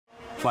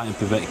Fighting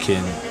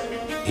Povetkin,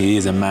 he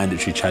is a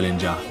mandatory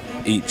challenger.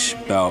 Each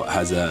belt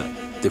has a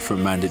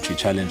different mandatory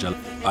challenger.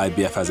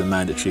 IBF has a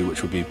mandatory,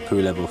 which would be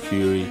Pulev or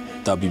Fury.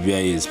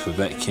 WBA is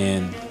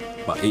Povetkin,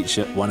 but each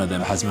one of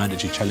them has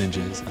mandatory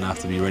challenges, and I have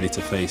to be ready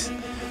to face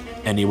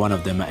any one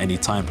of them at any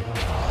time.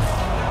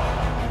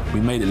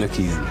 We made it look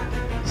easy,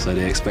 so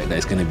they expect that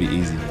it's going to be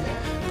easy.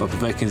 But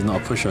Povetkin's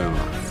not a pushover.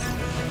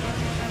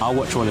 I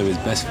watch all of his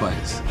best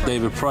fights.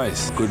 David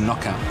Price, good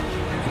knockout.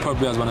 He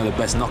probably has one of the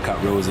best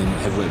knockout reels in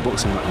heavyweight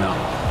boxing right now.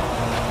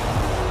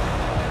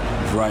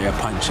 Variety of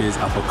punches,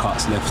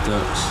 uppercuts, left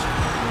hooks.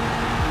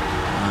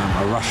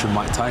 A Russian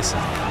Mike Tyson.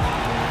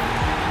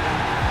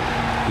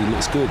 He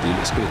looks good, he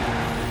looks good.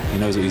 He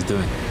knows what he's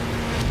doing.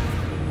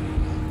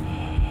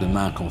 The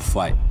man can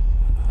fight,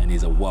 and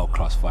he's a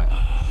world-class fighter.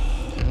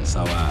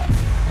 So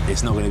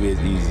it's not going to be as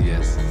easy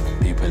as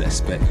people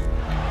expect.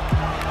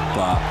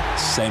 But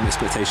same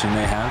expectation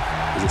they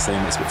have is the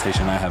same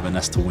expectation I have, and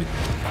that's to win.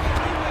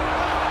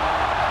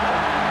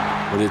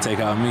 What did it take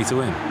out of me to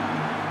win?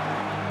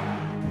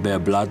 Bit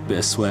of blood, bit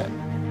of sweat.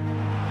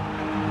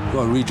 You've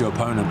got to read your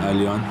opponent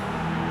early on,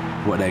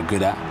 what they're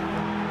good at.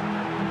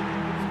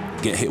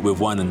 Get hit with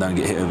one and don't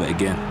get hit with it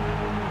again.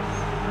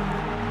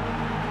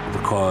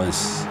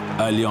 Because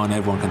early on,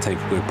 everyone can take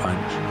a good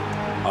punch.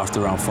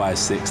 After round 5,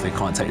 6, they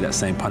can't take that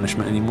same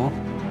punishment anymore.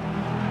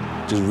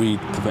 Just read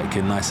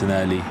Povetkin nice and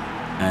early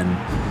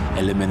and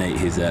eliminate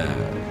his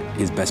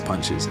best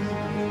punches.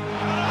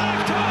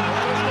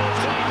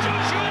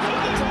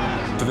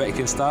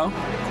 Povetkin style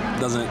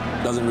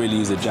doesn't really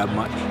use a jab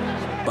much,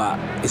 but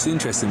it's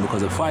interesting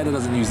because a fighter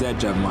doesn't use their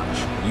jab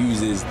much,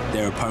 uses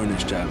their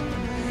opponent's jab,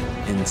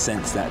 in the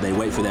sense that they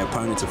wait for their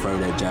opponent to throw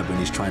their jab and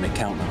he's trying to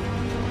counter,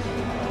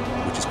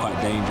 which is quite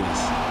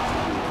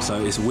dangerous.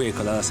 So it's weird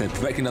because, as I said,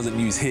 Povetkin doesn't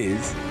use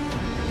his,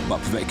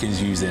 but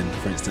Povetkin's using,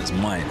 for instance,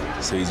 mine.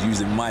 So he's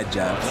using my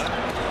jabs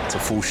to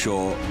fall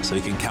short so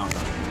he can counter.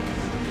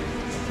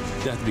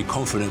 You have to be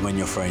confident when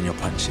you're throwing your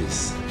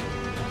punches.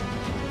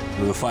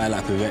 With a fighter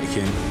like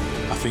Povetkin,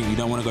 I think you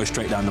don't want to go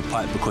straight down the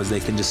pipe because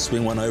they can just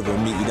swing one over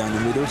and meet you down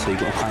the middle, so you've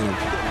got to kind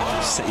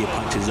of set your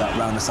punches up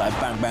round the side,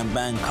 bang, bang,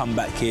 bang, come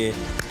back here,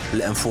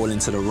 let them fall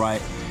into the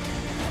right.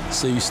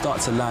 So you start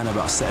to learn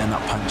about setting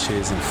up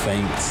punches and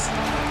feints,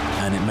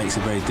 and it makes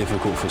it very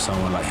difficult for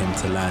someone like him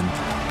to land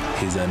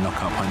his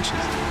knockout punches.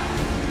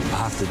 I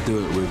have to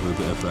do it with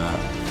a bit of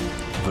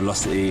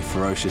velocity,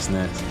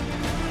 ferociousness,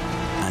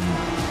 and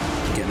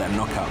get that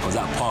knockout, because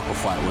that Parker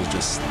fight was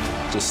just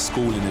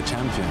schooling the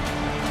champion.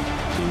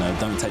 You know,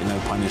 don't take no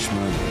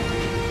punishment.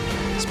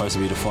 Supposed to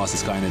be the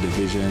fastest guy in the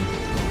division,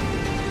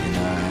 you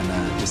know,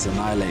 and just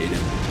annihilated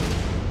him.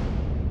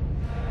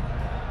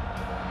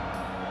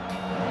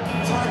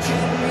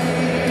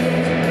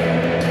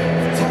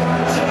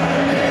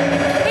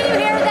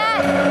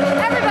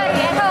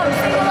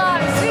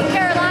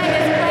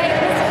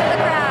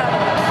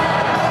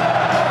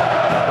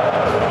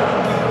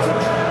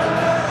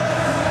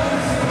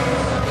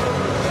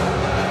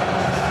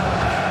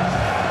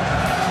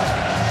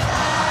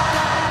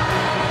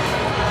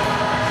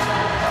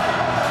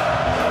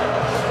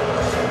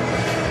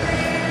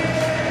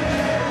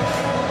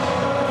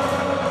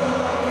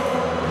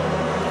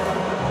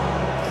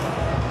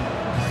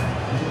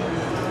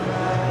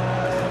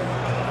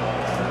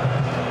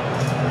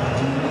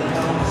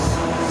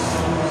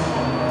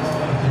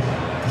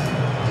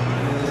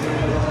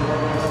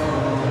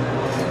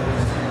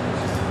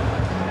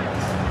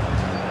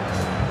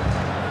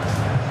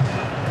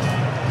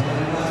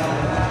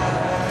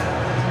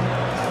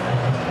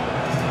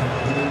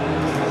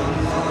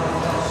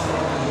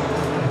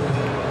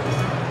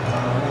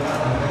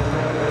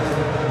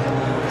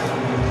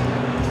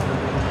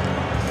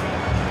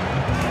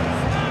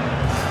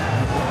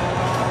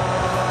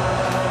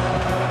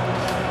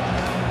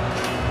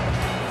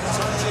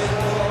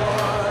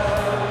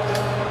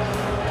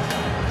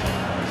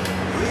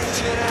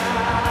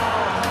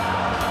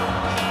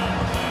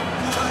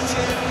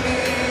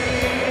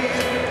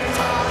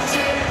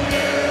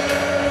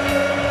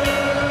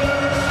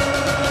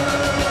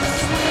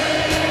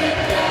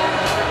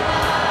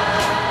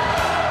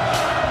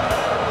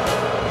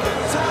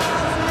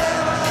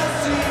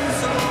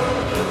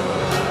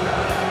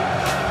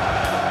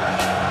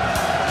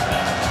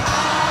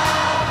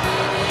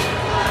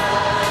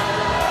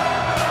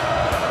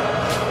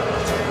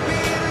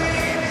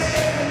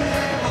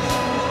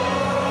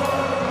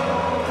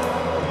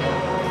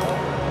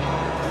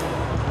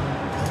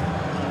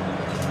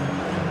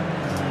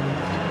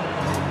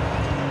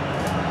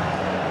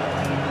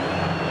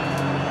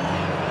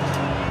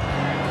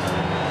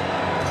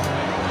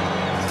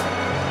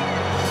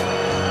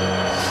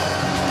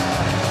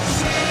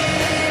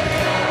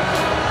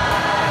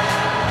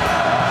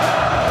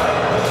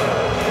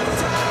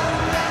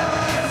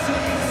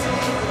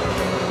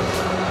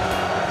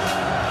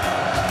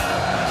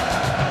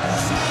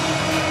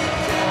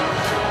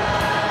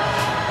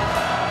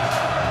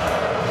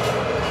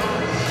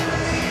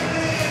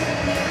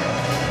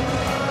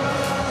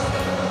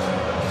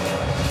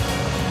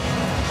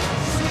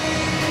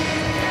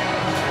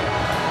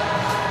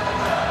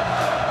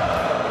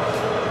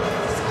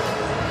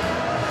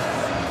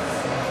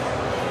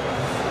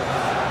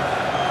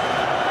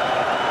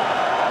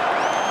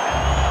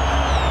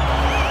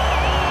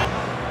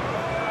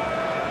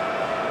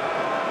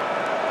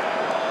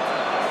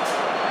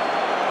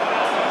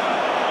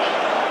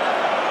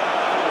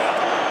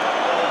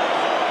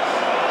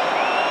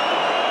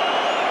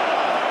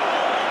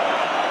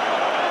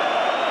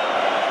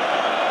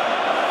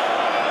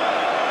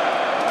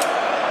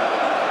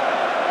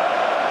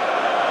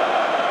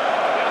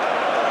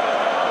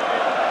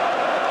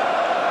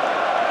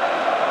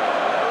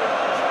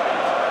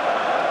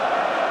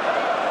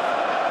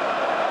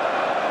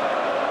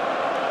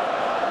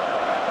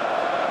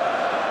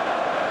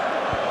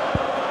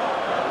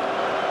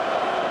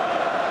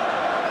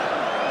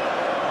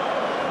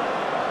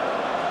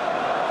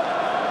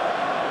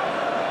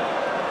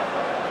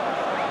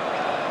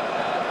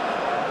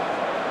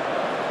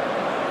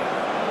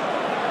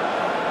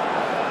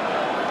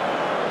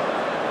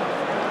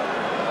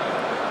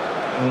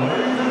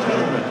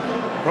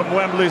 from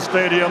Wembley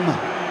Stadium,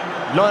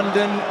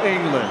 London,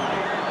 England.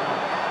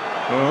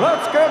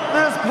 Let's get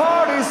this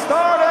party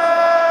started!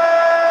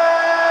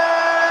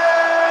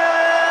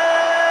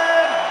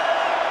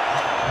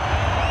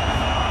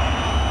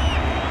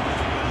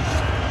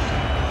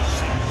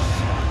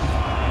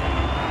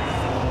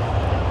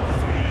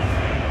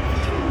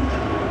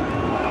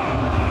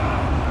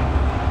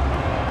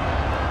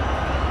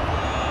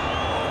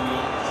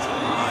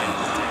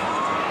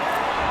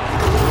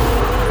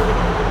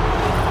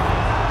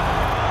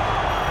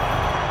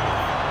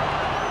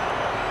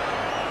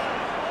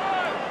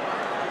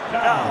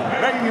 Now,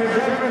 making his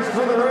entrance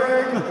to the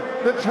ring,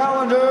 the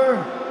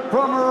challenger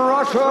from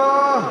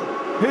Russia,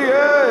 he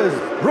is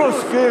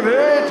Ruski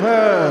Vites,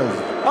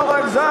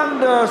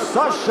 Alexander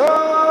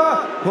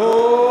Sasha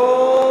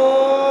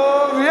Povetkin.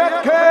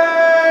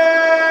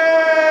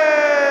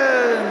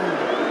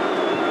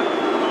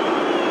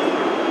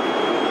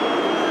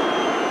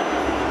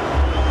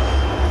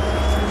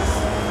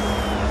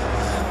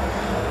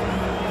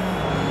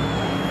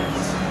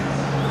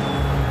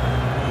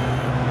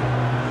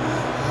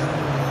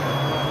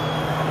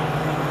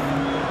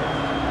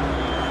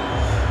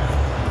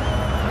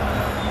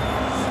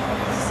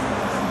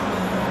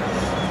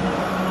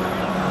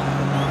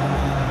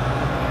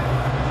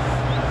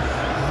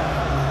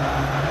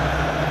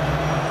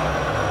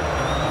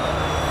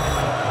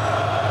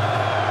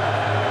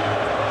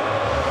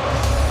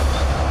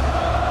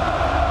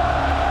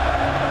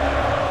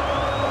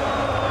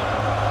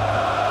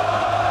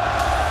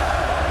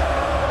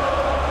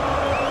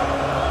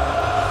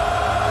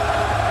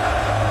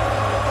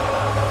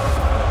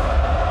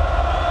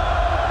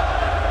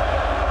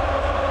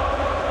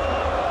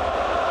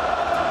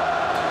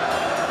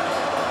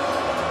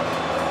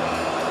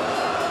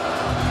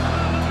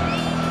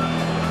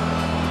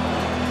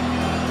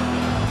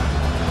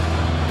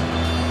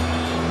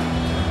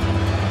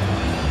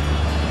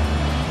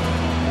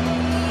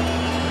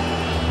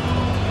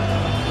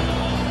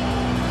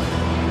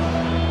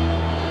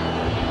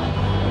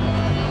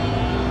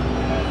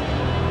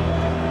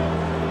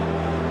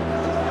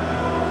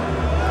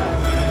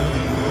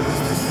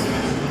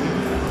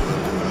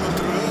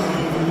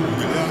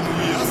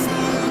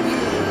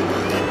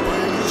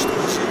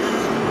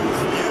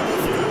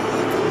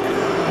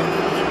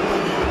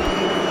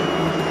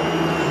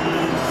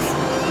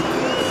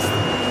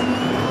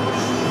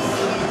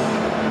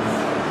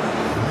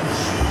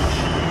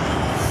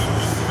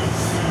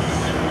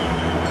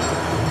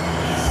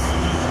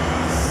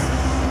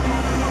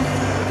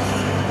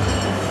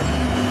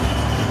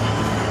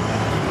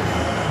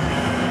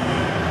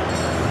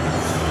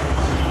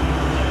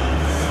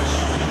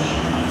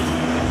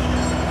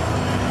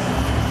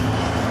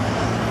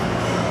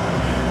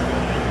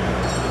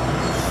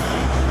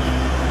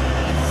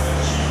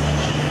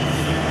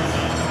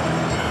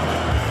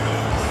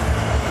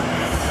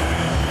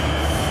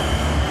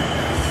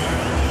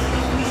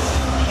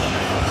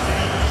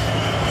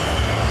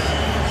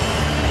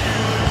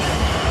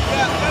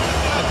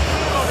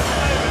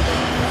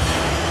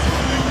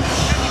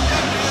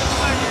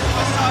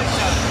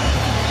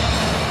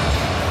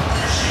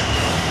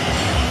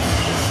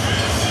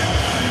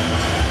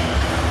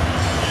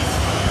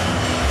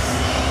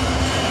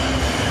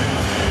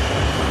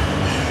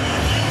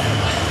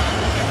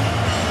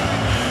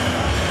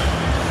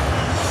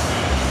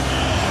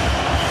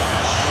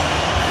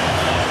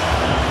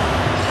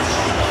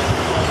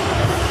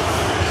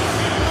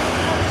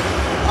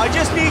 I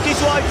just need you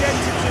to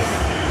identify.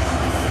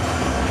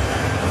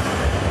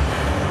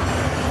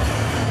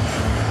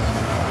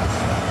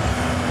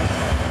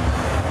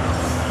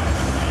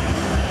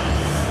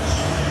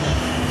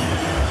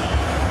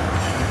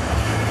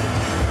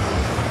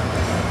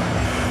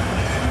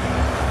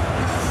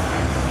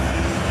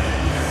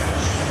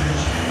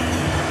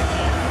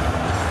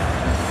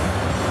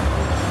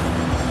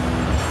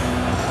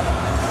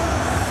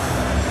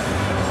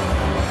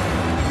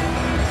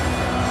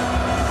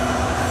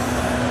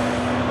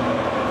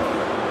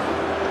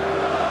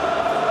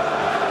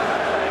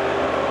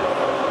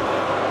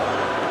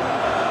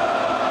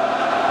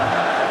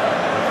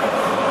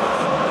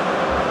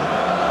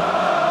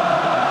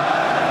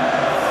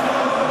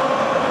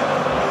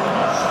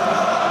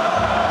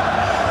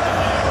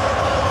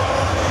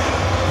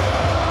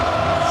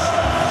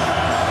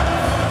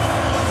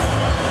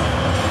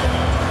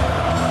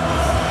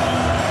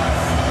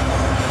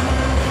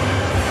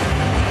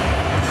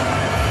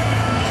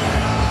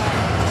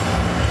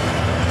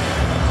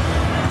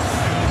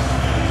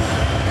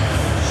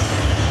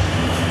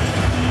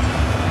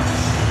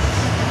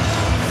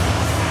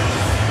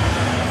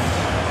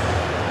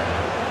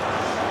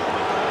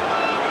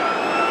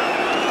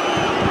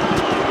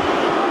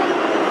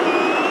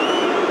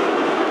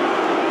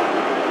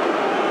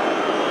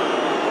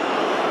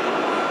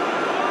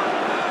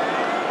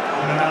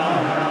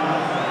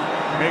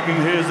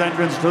 Making his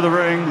entrance to the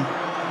ring,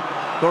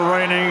 the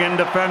reigning and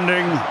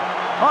defending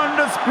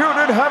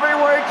undisputed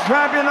heavyweight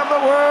champion of the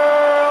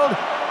world,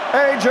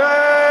 AJ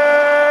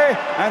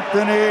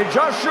Anthony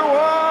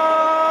Joshua.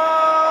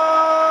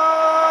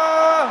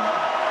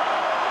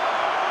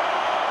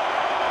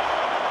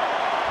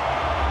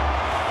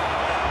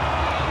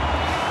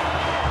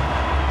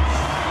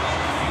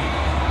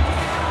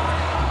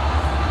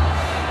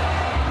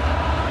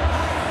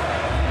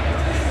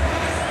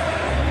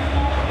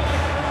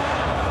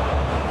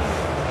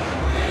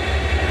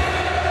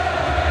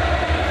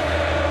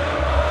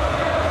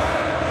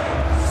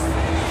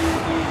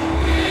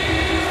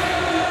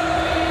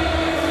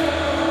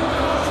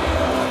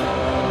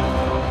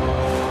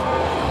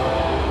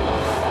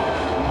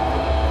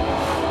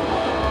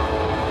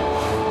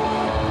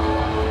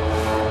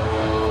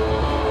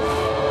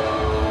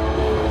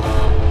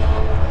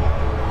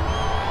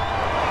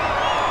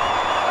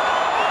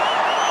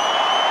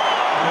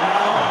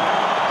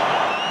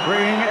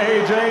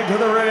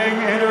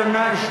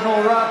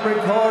 international rap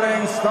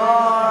recording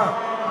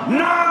star,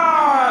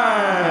 Nines!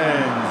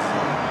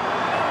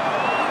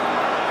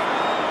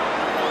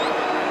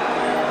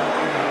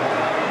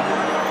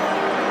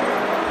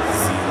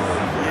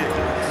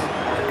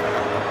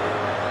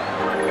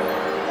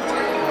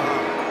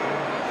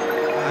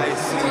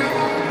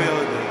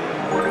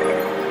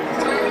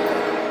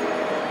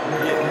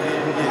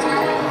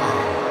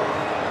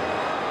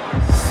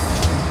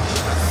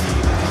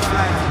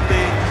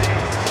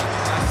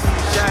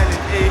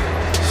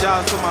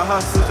 Shout out to my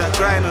hustlers that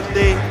grind all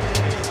day.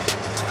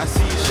 I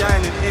see you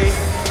shining, eh?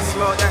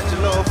 Smell that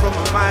gelato from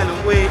a mile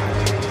away.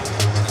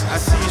 I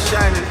see you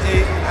shining,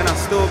 eh? And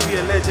I'll still be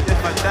a legend if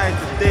I die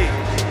today.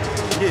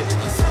 Yeah.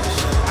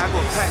 I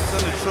got packs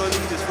on the trolley,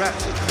 this rap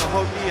shit's a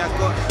hobby I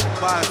got,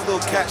 but I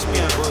still catch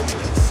me a hobby.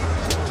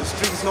 The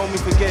streets know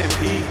me for getting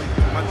beat.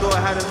 My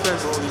daughter had a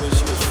best when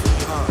she was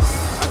free.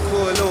 I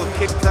caught a little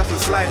kick, that's a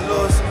slight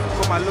loss.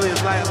 Got my lawyers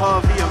like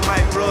Harvey and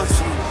Mike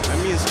Ross. And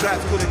me and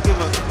Scraps couldn't give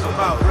a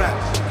about rap.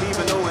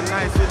 Even though we're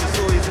nice, we're just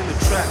always in the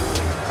trap.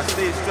 I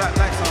stay strapped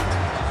like some.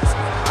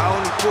 I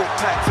only bought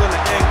packs on the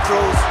end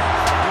crows.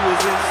 You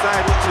was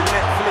inside with your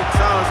Netflix.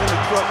 I was in the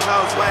crop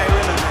house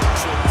wiring a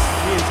metro.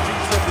 Me and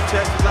Streets left the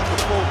church like a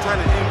pole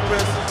trying to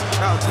impress.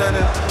 Now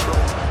turning.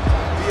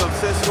 Be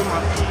obsessed with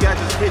my P. I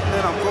just hit,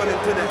 then I'm going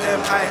into the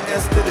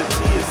MIS to the T.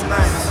 It's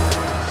nice.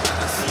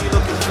 I see you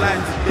looking fly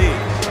today.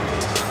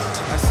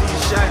 I see you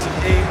shining,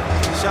 eh?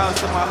 Shout out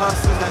to my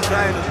hustlers that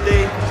grind all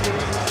day.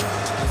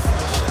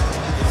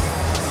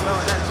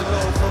 Smell that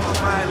gelato from a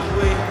mile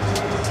away.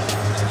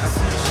 I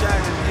see you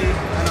shining, eh?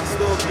 And I'll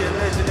still be a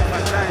legend if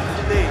I die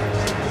today.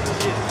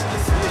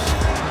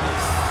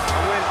 I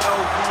went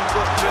LV,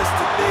 got dressed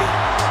today.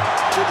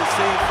 Did the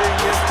same thing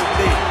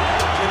yesterday.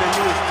 In the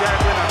newest jack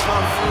when I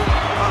come through.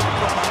 I'll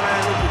put my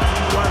man with the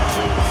D12.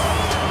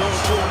 Don't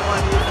put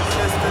money if it's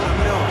less than a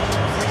mil.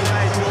 Free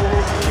night, no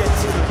hope to get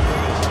to the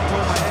bill.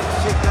 Told my ex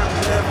chick that we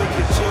never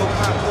could chill.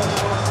 Pop up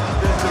on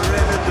the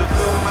Corona, the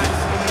film might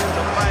see me.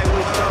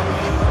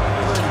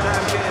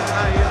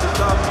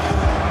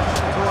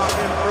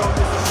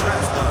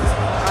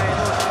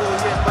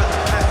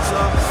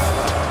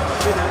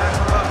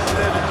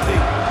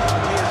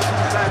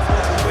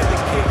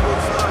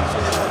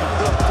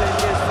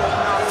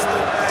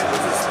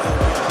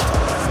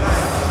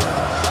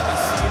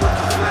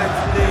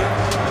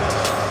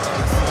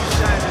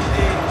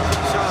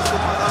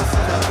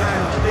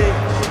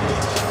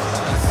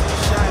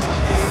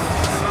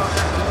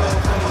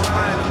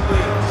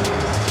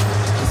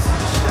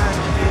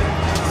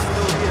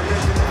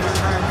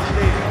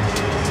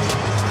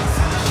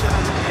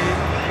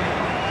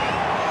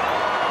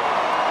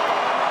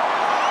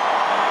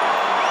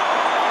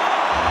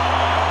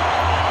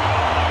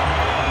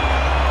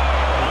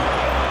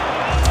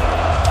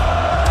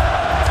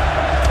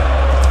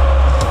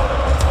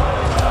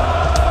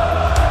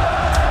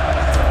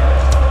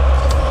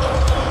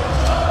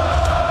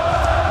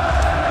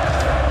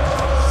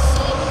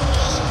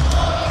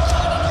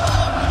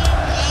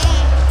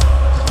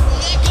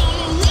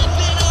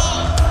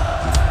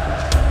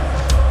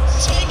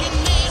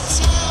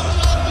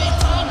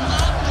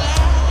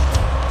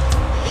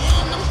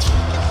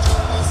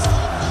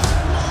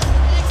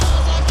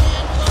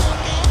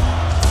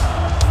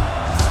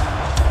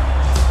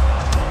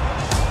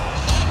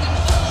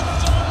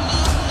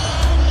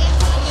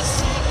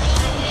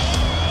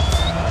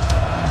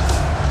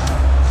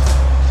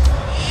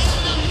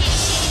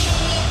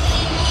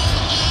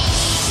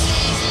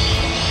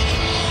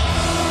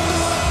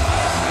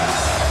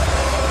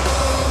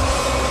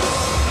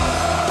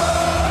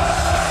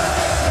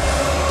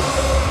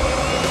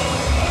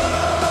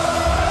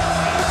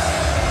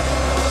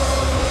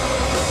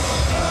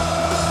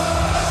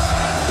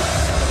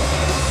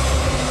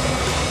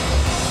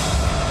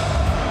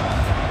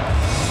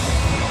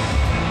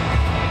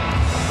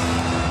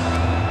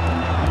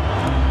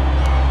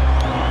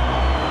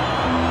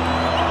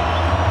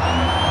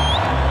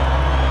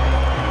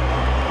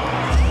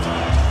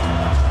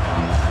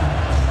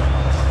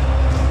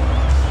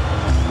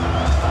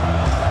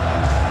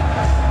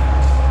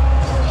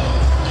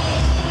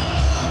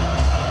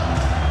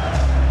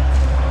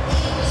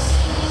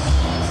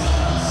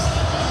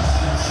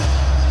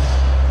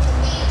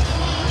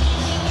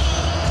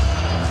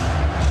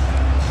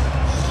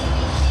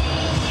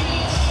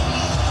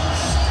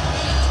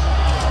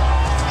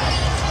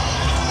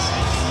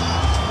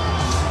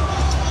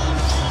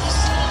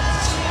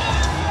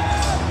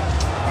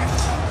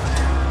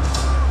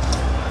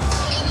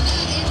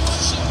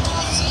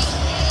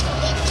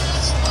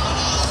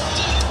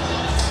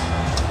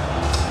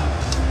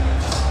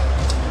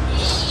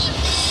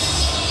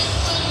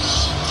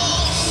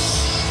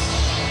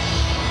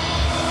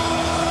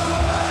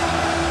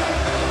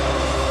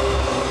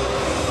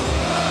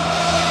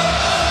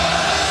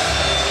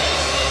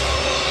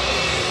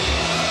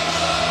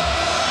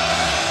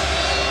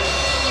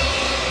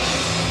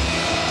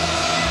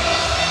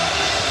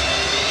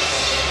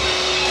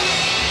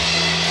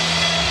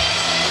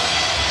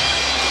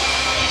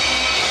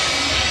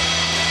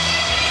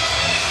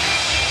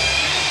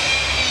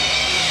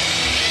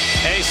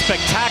 a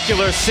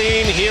spectacular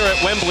scene here at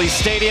Wembley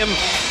Stadium.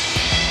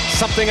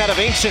 Something out of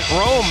ancient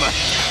Rome.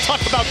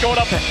 Talk about going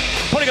up,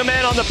 putting a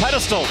man on the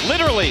pedestal,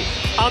 literally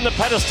on the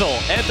pedestal.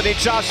 Anthony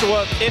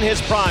Joshua in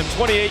his prime,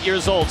 28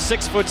 years old,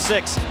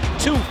 6'6",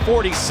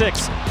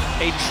 246,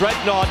 a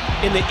dreadnought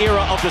in the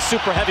era of the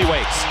super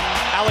heavyweights.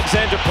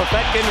 Alexander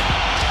Povetkin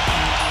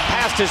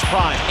past his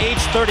prime, age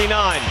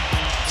 39,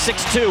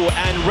 6'2",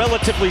 and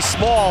relatively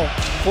small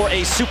for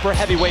a super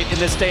heavyweight in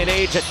this day and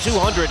age at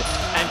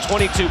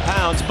 222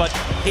 pounds, but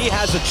he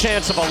has a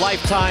chance of a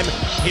lifetime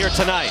here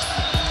tonight.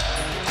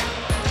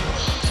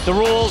 The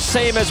rules,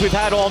 same as we've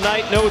had all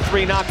night. No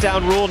 3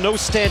 knockdown rule, no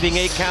standing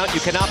 8 count. You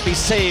cannot be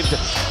saved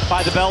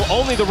by the bell.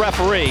 Only the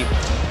referee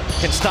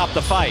can stop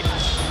the fight.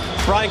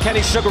 Brian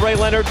Kenny, Sugar Ray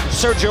Leonard,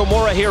 Sergio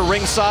Mora here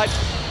ringside.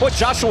 Boy,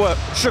 Joshua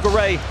Sugar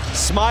Ray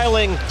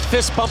smiling,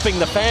 fist pumping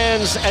the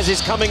fans as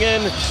he's coming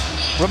in.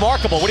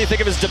 Remarkable. What do you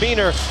think of his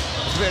demeanor?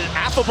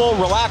 Affable,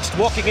 relaxed,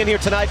 walking in here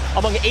tonight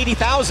among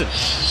 80,000.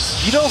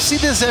 You don't see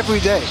this every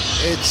day.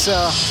 It's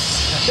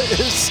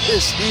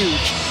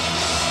huge.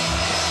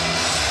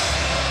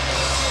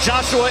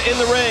 Joshua in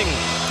the ring.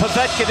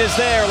 Povetkin is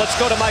there. Let's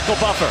go to Michael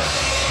Buffer.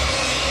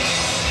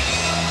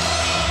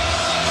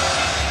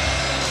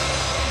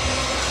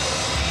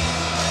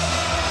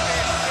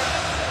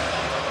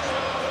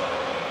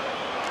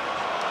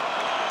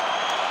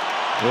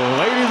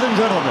 Ladies and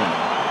gentlemen,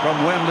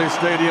 from Wembley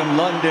Stadium,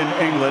 London,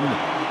 England,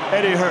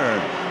 Eddie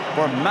Hearn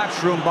for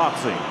Matchroom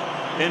Boxing,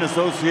 in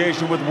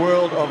association with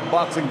World of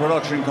Boxing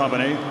Production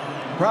Company,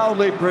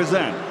 proudly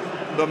present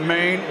the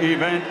main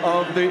event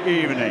of the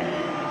evening.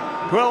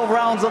 12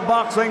 rounds of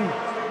boxing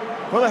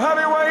for the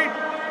heavyweight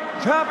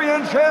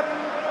championship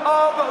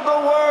of the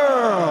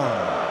world.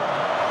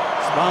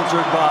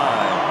 Sponsored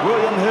by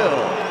William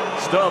Hill,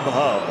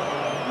 StubHub,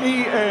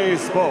 EA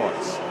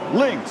Sports,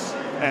 Lynx,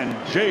 and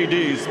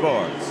JD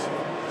Sports.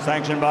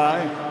 Sanctioned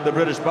by the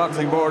British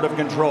Boxing Board of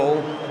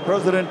Control,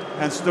 President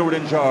and Steward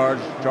in Charge,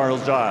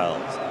 Charles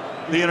Giles.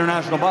 The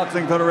International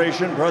Boxing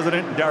Federation,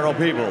 President Darrell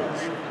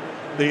Peebles.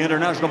 The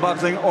International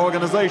Boxing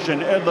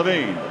Organization, Ed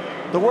Levine.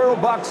 The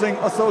World Boxing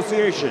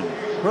Association,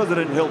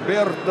 President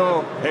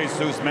Gilberto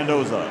Jesus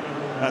Mendoza.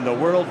 And the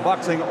World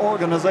Boxing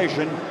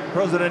Organization,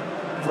 President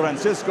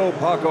Francisco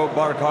Paco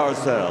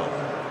Barcarcel.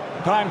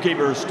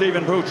 Timekeeper,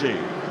 Stephen Pucci.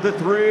 The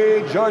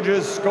 3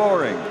 judges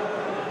scoring.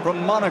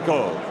 From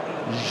Monaco,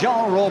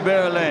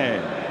 Jean-Robert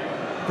Lane.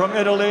 From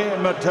Italy,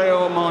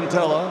 Matteo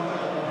Montella.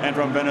 And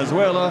from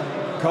Venezuela,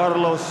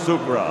 Carlos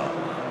Sucre.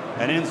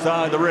 And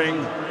inside the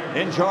ring,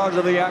 in charge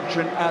of the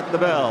action at the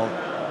bell,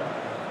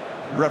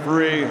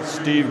 referee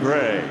Steve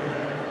Gray.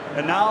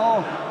 And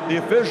now, the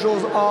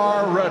officials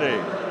are ready.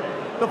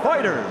 The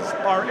fighters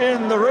are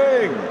in the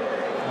ring,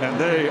 and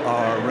they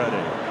are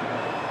ready.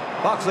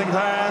 Boxing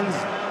fans,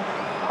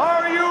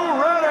 are you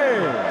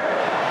ready?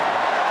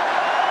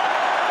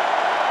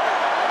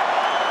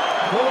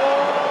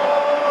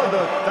 For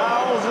the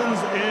thousands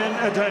in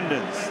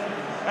attendance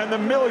and the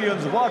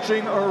millions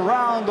watching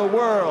around the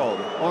world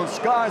on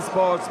Sky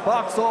Sports,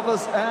 Box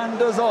Office, and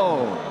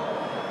Dazn.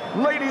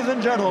 Ladies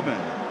and gentlemen,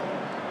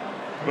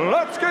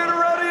 let's get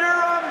ready to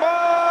rumble!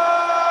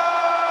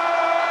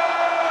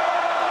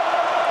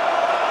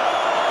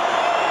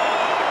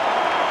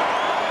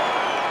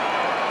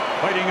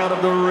 Fighting out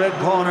of the red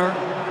corner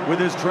with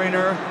his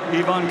trainer,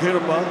 Ivan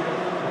Kirpa,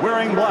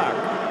 wearing black,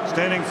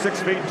 standing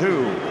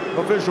 6'2",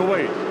 official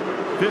weight,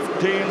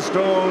 15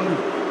 stone,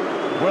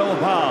 12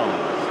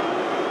 pounds.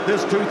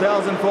 This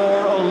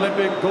 2004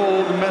 Olympic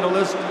gold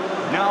medalist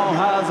now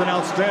has an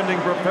outstanding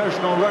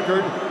professional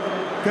record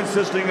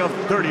consisting of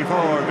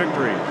 34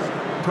 victories,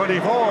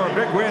 24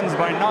 big wins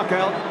by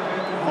knockout,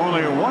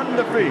 only 1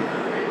 defeat.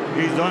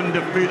 He's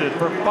undefeated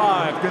for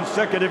 5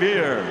 consecutive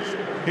years.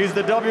 He's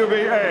the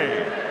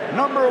WBA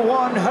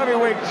 #1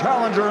 heavyweight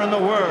challenger in the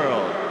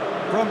world.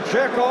 From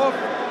Chekhov,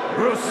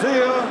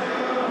 Russia,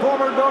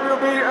 former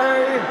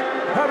WBA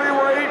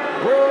heavyweight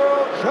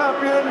world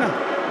champion,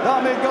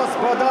 Dame и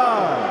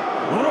господа,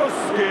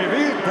 русский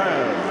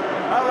витязь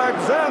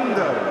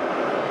Alexander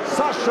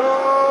Sasha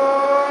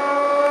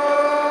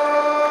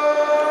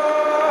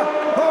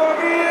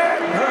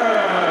Povetkin.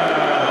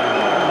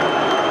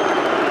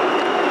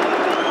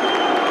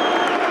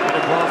 And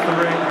across the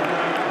ring,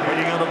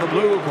 fighting out of the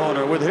blue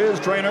corner with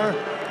his trainer,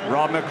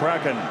 Rob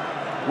McCracken,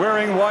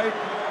 wearing white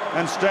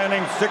and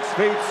standing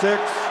 6'6",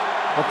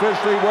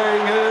 officially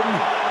weighing in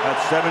at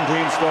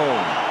 17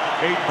 stone,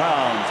 8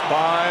 pounds,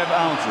 5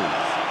 ounces.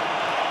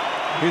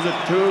 He's a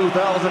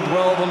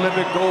 2012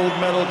 Olympic gold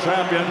medal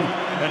champion,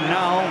 and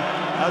now,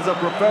 as a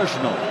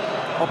professional,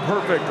 a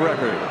perfect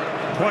record.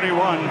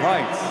 21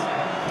 fights,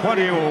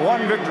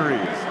 21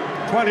 victories,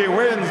 20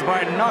 wins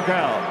by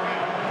knockout.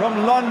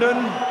 From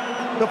London,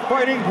 the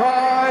fighting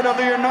pride of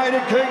the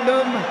United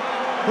Kingdom,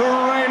 the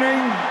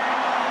reigning,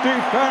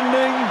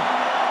 defending,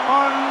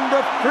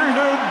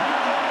 undefeated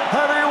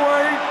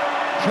heavyweight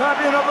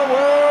champion of the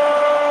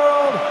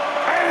world,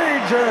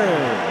 AJ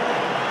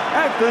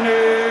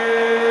Anthony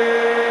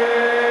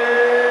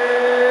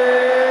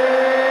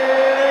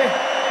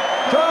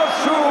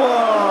Joshua.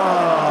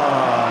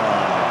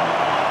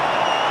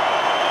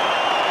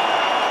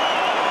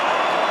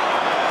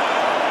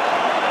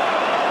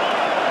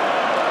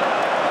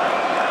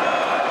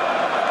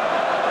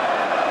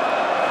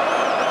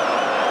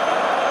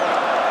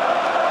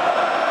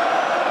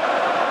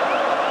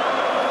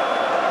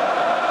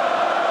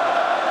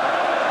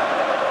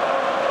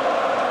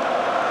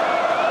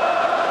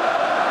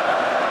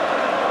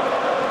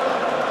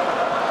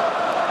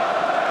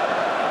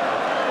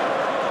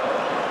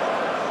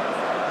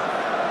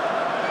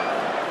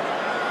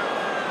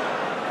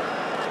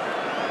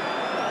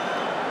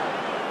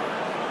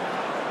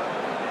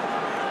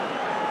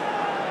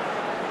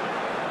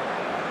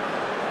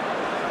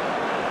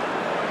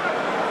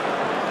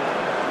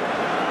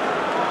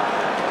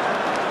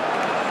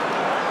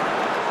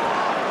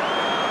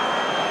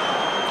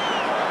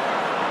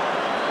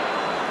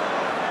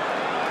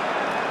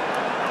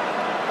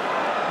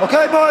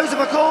 Okay, boys, if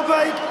I call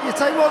break, you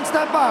take one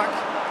step back.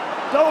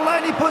 Don't let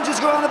any punches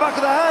go on the back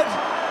of the head,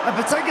 and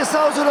protect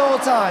yourselves at all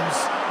times.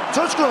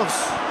 Touch gloves.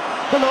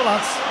 Good luck,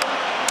 lads.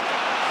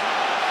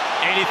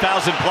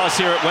 80,000 plus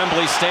here at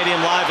Wembley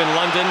Stadium, live in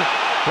London.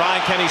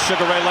 Brian Kenny,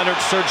 Sugar Ray Leonard,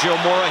 Sergio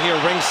Mora here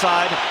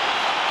ringside.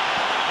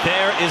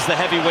 There is the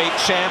heavyweight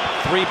champ,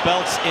 3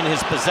 belts in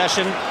his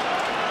possession.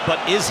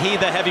 But is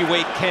he the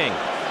heavyweight king?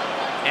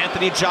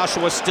 Anthony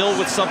Joshua still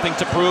with something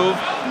to prove,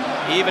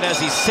 even as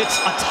he sits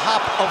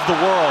atop of the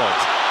world.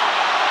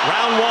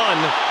 Round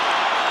 1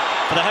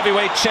 for the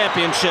heavyweight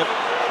championship,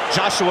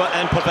 Joshua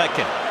and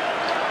Povetkin.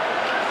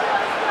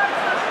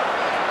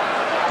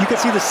 You can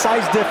see the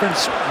size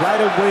difference right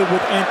away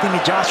with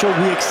Anthony Joshua.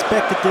 We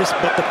expected this,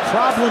 but the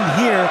problem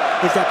here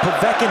is that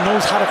Povetkin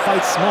knows how to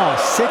fight small.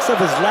 6 of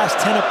his last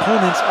 10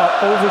 opponents are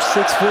over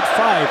 6'5".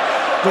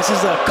 This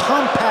is a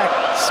compact,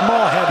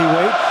 small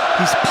heavyweight.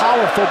 He's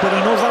powerful, but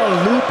he knows how to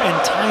loop and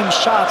time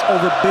shots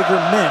over bigger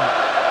men.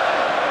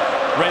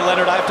 Ray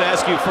Leonard, I have to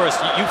ask you first.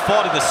 You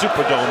fought in the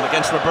Superdome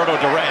against Roberto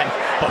Duran,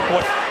 but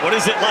what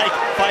is it like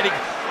fighting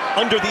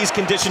under these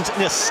conditions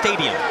in a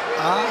stadium?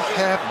 I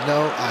have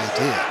no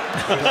idea.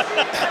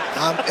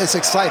 It's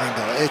exciting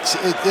though.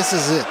 This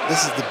is it.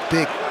 This is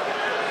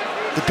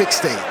the big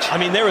stage. I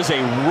mean, there is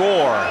a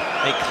roar,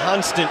 a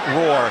constant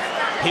roar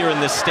here in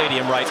this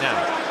stadium right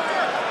now.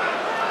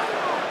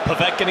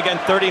 Povetkin again,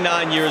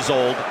 39 years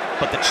old,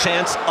 but the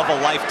chance of a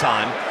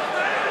lifetime.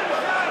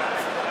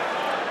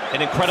 An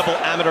incredible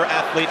amateur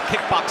athlete,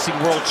 kickboxing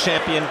world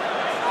champion,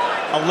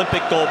 Olympic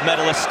gold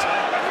medalist,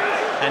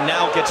 and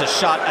now gets a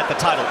shot at the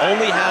title.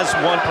 Only has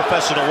 1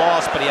 professional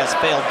loss, but he has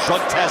failed drug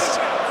tests,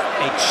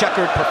 a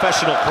checkered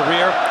professional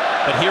career.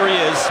 But here he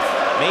is,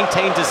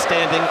 maintained his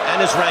standing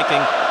and his ranking,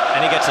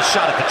 and he gets a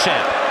shot at the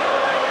champ.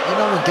 You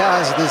know, when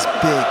guys are this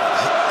big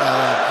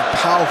and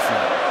powerful,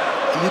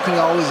 you can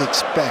always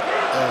expect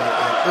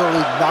an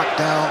early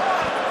knockdown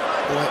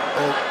or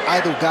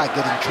either guy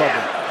get in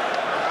trouble.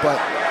 But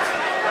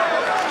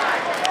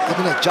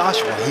looking at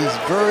Joshua, he's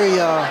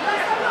very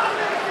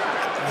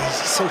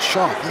he's so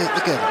sharp.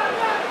 Look at him.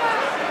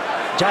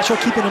 Joshua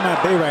keeping him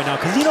at bay right now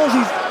because he knows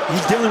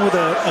he's dealing with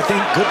I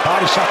think, good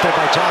body shot there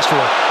by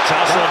Joshua.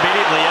 Joshua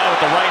immediately out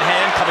with the right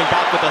hand, coming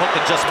back with the hook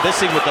and just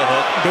missing with the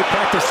hook. They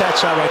practiced that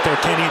shot right there,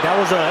 Kenny. That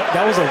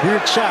was a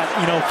weird shot,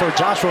 you know, for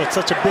Joshua. It's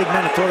such a big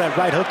man to throw that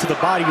right hook to the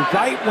body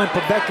right when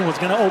Povetkin was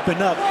going to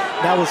open up.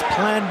 That was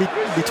planned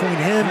between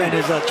him and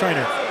his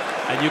trainer.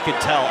 And you can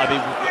tell, I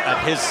mean, at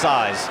his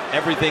size,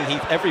 every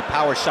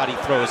power shot he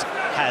throws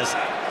has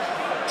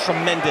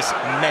tremendous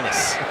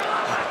menace.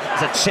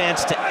 It's a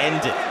chance to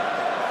end it.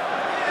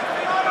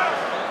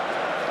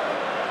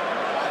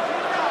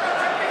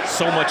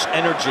 So much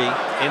energy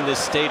in this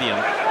stadium,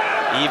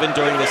 even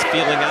during this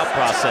feeling out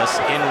process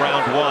in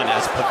round 1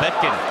 as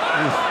Povetkin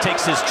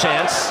takes his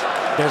chance.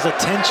 There's a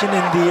tension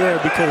in the air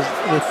because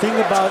the thing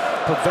about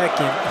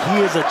Povetkin,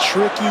 he is a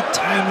tricky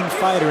timing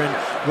fighter, and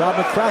Rob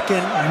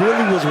McCracken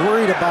really was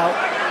worried about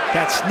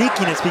that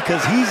sneakiness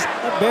because he's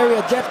very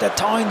adept at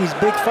towing these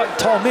big,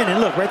 tall men. And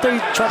look, right there, he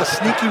tried a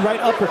sneaky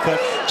right uppercut.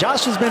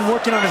 Josh has been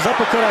working on his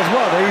uppercut as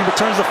well. There he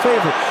returns the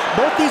favor.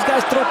 Both these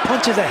guys throw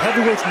punches that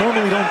heavyweights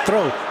normally don't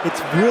throw.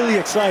 It's really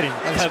exciting.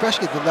 And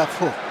especially the left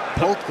hook.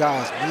 Both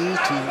guys need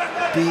to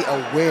be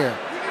aware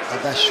of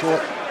that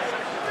short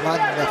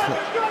line left hook.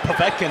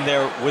 Povetkin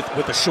there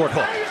with a short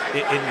hook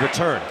in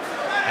return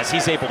as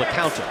he's able to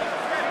counter.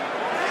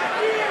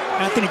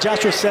 Anthony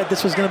Joshua said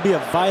this was going to be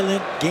a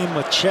violent game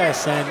of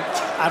chess, and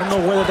I don't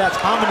know whether that's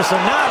ominous or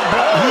not,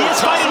 but he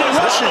is fighting in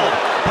Russian.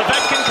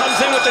 Povetkin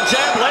comes in with the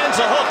jab, lands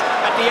a hook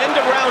at the end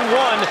of round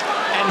 1,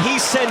 and he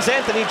sends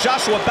Anthony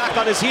Joshua back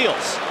on his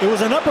heels. It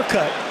was an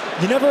uppercut.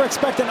 You never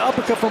expect an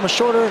uppercut from a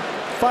shorter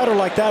fighter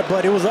like that,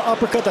 but it was an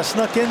uppercut that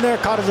snuck in there,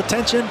 caught his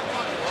attention.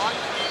 Right.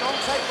 Don't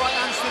take right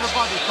hands to the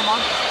body. Come on.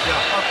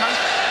 Yeah. Okay.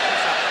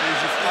 Use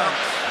your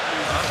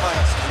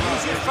feints.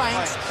 Use your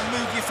feints and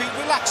move your feet.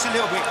 Relax a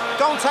little bit.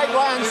 Don't take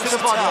right hands to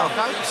the body,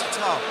 okay?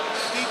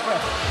 Deep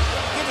breath.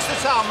 Give us the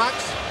towel, Max.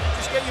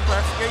 Just get your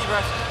breath. Get your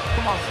breath.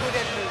 Come on. Good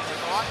head movement,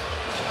 all right?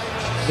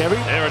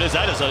 There it is.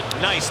 That is a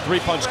nice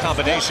 3-punch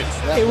combination.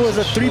 It was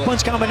a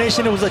 3-punch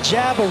combination. It was a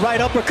jab, a right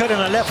uppercut,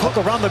 and a left hook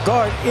around the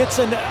guard. It's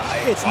an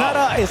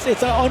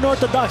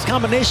unorthodox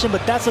combination,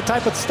 but that's the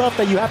type of stuff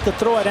that you have to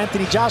throw at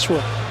Anthony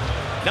Joshua.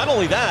 Not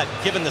only that,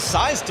 given the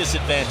size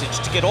disadvantage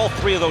to get all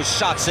 3 of those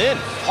shots in,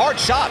 hard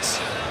shots.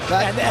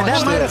 And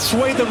that might have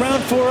swayed the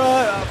round for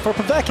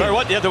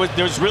Povetkin. Yeah,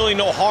 there was really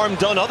no harm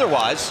done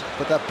otherwise.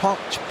 But that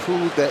punch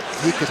proved that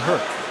he could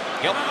hurt.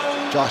 Yep.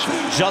 Joshua.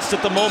 Just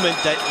at the moment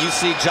that you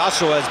see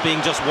Joshua as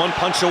being just 1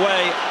 punch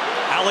away,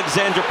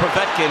 Alexander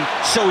Povetkin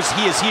shows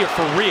he is here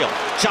for real.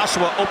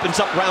 Joshua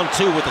opens up round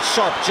 2 with a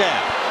sharp jab.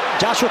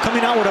 Joshua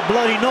coming out with a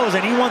bloody nose,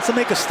 and he wants to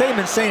make a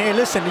statement saying, hey,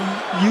 listen,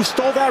 you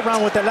stole that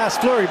round with that last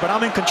flurry, but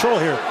I'm in control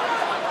here.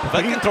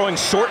 Povetkin throwing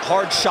short,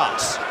 hard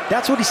shots.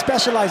 That's what he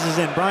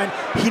specializes in, Brian.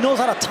 He knows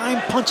how to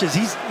time punches.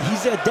 He's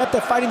adept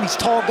at fighting these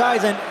tall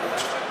guys, and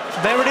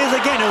there it is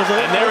again.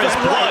 And there is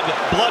blood.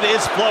 Blood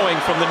is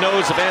flowing from the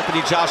nose of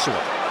Anthony Joshua.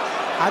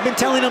 I've been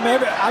telling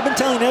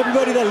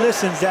everybody that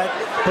listens that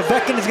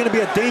Povetkin is going to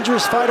be a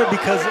dangerous fighter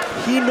because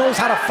he knows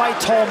how to fight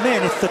tall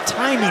men. It's the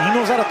timing. He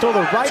knows how to throw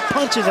the right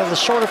punches as a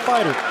shorter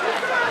fighter.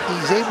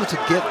 He's able to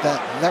get that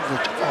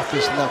leverage off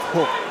his left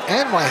hook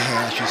and right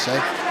hand, I should say,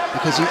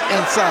 because he's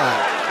inside.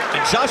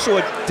 And Joshua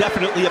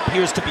definitely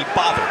appears to be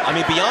bothered. I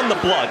mean, beyond the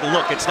blood,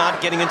 look, it's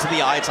not getting into the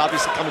eye. It's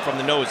obviously coming from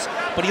the nose.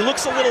 But he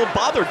looks a little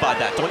bothered by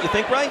that, don't you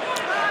think, Ray?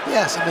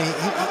 Yes, I mean,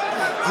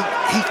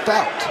 he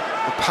felt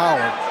the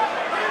power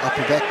of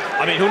Povetkin.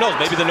 I mean, who knows?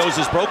 Maybe the nose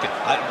is broken.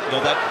 You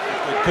know, that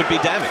could be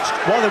damaged.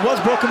 Well, it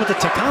was broken with the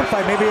Takan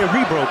fight. Maybe it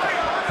rebroke.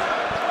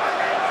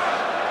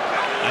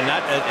 And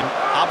that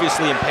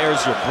obviously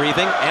impairs your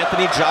breathing.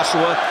 Anthony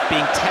Joshua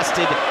being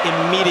tested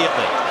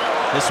immediately.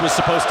 This was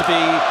supposed to be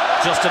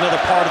just another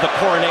part of the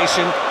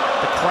coronation.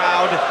 The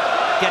crowd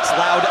gets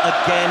loud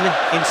again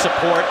in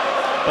support,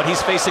 but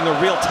he's facing a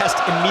real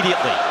test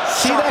immediately.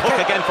 Sharp hook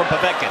again from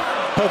Povetkin.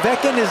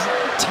 Povetkin is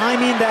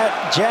timing that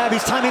jab.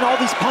 He's timing all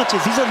these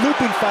punches. He's a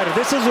looping fighter.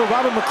 This is what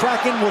Robert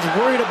McCracken was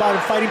worried about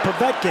in fighting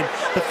Povetkin.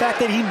 The fact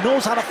that he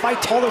knows how to fight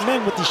taller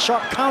men with these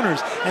sharp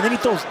counters, and then he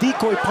throws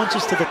decoy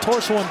punches to the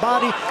torso and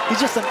body.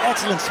 He's just an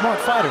excellent, smart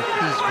fighter.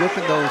 He's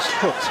whipping those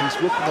hooks. He's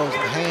whipping those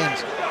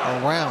hands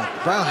around.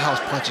 Roundhouse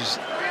punches.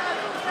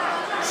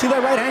 See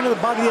that right hand of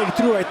the body that he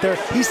threw right there?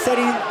 He's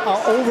setting an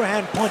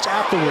overhand punch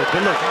afterwards.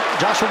 But look,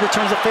 Joshua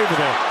returns the favor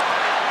there.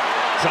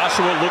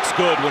 Joshua looks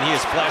good when he is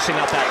flashing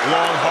out that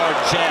long, hard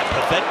jab.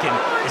 Povetkin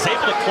is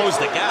able to close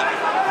the gap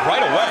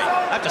right away.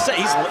 I have to say,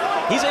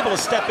 he's able to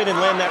step in and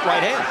land that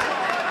right hand.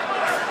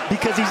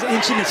 Because he's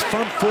inching his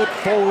front foot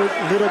forward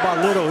little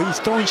by little. He's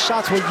throwing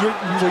shots where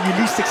you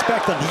least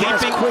expect them. He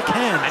has quick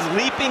hands. And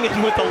leaping in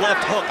with the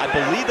left hook. I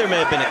believe there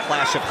may have been a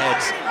clash of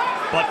heads.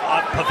 But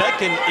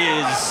Povetkin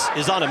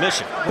is on a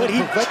mission. But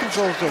Povetkin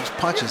throws those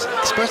punches,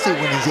 especially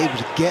when he's able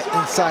to get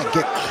inside,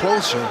 get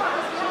closer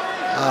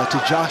to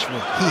Joshua.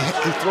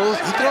 He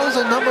throws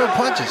a number of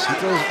punches. He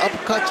throws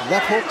uppercuts,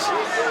 left hooks.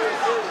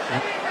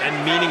 And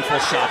meaningful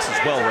shots as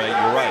well, Ray.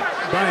 You're right.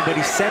 Brian, but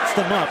he sets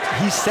them up.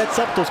 He sets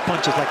up those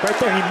punches. Like right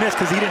there, he missed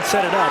because he didn't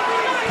set it up.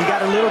 He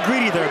got a little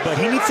greedy there, but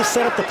he needs to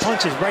set up the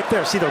punches right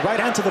there. See, the right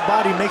hand to the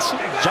body makes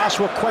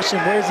Joshua question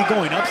where is he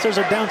going, upstairs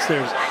or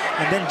downstairs.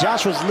 And then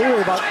Joshua's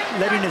leery about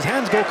letting his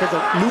hands go because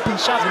the looping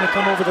shot's going to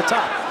come over the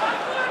top.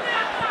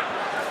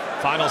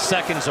 Final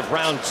seconds of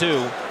round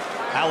two.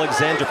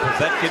 Alexander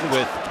Povetkin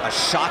with a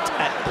shot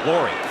at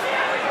glory.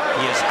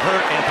 He has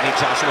hurt Anthony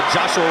Joshua.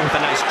 Joshua with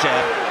a nice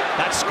jab.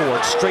 That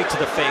scored straight to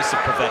the face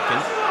of Povetkin.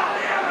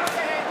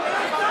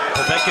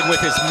 Povetkin with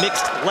his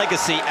mixed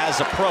legacy as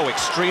a pro.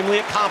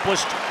 Extremely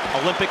accomplished,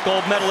 Olympic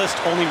gold medalist,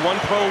 only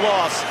one pro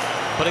loss.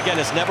 But again,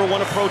 has never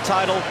won a pro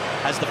title,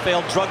 has the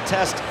failed drug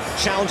test,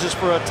 challenges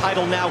for a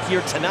title now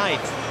here tonight.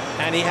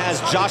 And he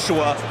has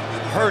Joshua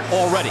hurt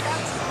already.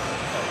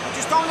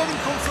 Just don't let him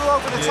come through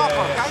over the top,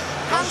 okay?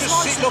 Hands just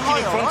sit looking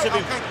in front of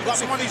him. Okay, put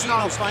some on his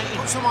nose,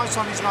 put some ice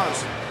on his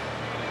nose.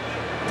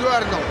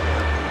 Дернул.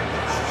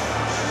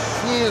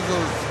 Снизу,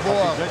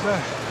 сбоку.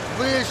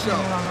 Вышел.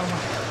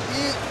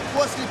 И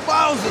после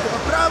паузы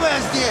правая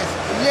здесь,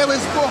 левый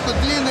сбоку,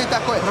 длинный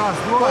такой.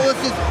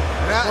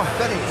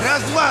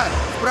 Раз-два.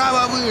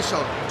 Справа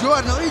вышел.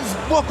 Дернул и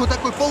сбоку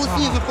такой,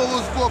 полуснизу,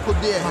 полусбоку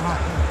бегает.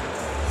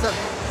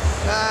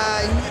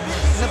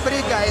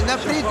 Напрягай,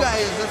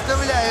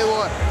 заставляй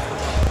его.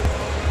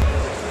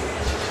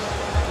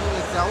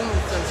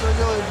 Умница, все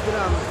делает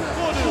грамотно.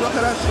 Все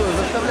хорошо,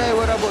 заставляй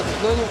его работать.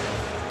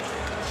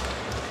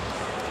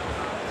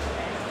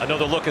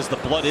 Another look as the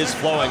blood is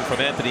flowing from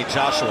Anthony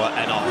Joshua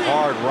and a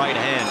hard right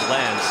hand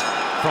lands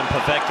from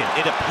Povetkin.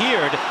 It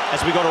appeared,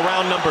 as we go to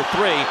round number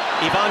three,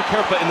 Ivan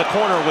Kerpa in the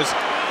corner was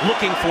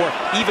looking for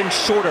even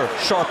shorter,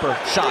 sharper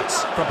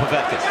shots from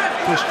Povetkin.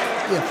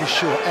 Yeah, for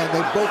sure. And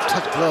they both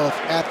touched gloves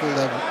after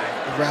the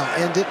round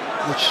ended,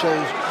 which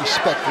shows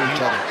respect for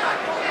each other.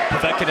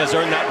 Povetkin has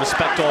earned that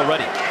respect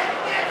already.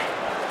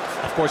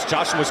 Of course,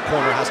 Joshua's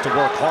corner has to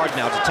work hard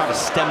now to try to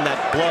stem that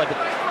blood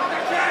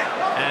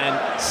and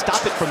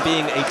stop it from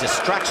being a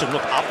distraction.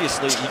 Look,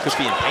 obviously, he could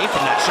be in pain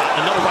from that shot.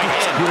 Another right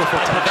hand.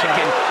 Beautiful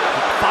Povetkin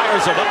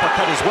fires an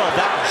uppercut as well.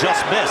 That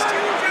just missed.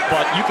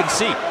 But you can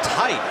see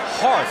tight,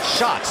 hard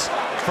shots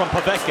from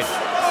Povetkin.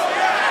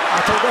 I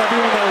told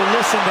everyone that would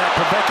listen that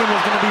Povetkin was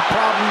going to be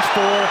problems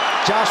for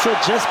Joshua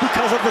just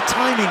because of the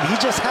timing. He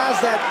just has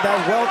that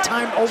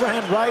well-timed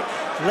overhand right,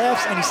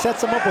 lefts, and he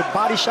sets them up with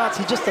body shots.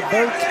 He's just a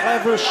very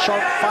clever,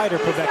 sharp fighter,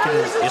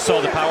 Povetkin is. You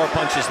saw the power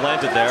punches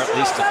landed there, at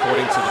least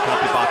according to the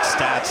CompuBox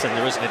stats, and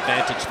there is an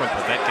advantage from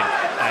Povetkin,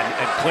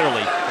 and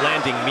clearly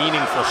landing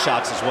meaningful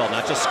shots as well,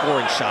 not just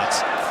scoring shots,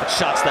 but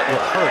shots that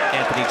will hurt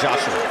Anthony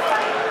Joshua.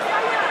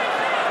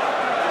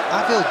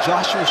 I feel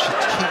Joshua should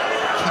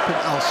keep him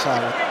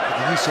outside with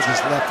the use of his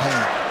left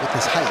hand, with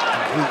his height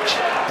and reach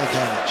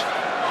advantage.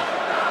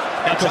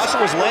 Now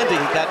Joshua's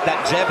landing that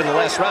jab in the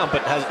last round,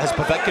 but has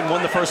Povetkin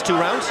won the first two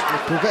rounds?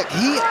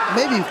 He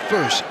maybe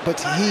first, but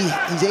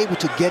he's able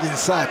to get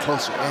inside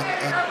closer,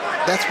 and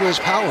that's where his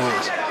power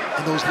is,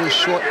 in those little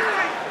short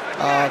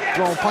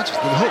thrown punches,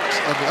 the hooks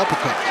and the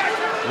uppercuts.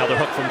 Another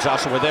hook from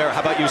Joshua there. How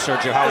about you,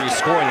 Sergio? How are you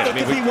scoring it?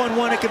 It could be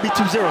 1-1, it could be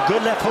 2-0.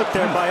 Good left hook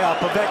there by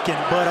Povetkin.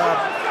 But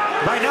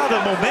right now the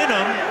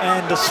momentum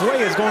and the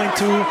sway is going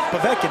to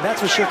Povetkin.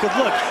 That's for sure. Because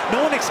look,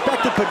 no one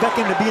expected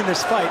Povetkin to be in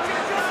this fight.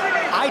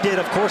 I did,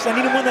 of course. And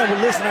anyone that would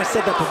listen, I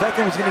said that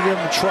Povetkin was going to give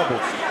him trouble.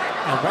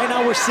 And right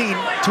now we're seeing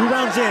 2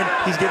 rounds in,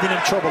 he's giving him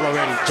trouble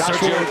already.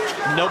 Sergio,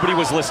 nobody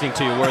was listening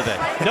to you, were they?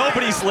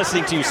 Nobody's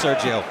listening to you,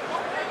 Sergio.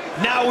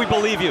 Now we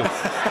believe you.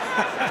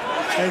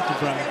 Thank you,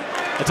 Brian.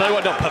 I tell you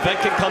what, no,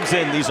 Povetkin comes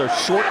in. These are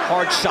short,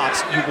 hard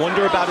shots. You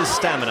wonder about his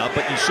stamina,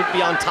 but you should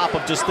be on top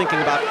of just thinking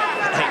about,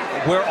 hey,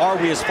 where are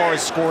we as far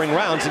as scoring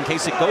rounds in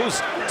case it goes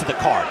to the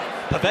card?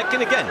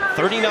 Povetkin, again,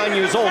 39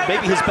 years old.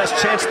 Maybe his best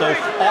chance, though,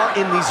 are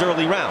in these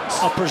early rounds.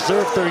 A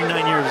preserved 39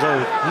 years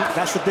old.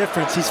 That's the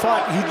difference. He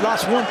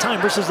lost 1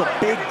 time versus a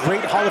big,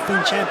 great Hall of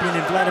Fame champion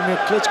in Vladimir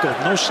Klitschko.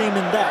 No shame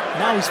in that.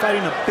 Now he's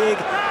fighting a big,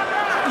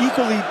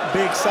 equally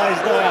big-sized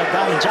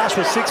guy in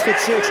Joshua, 6'6".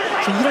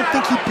 So you don't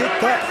think he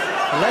picked up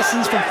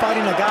lessons from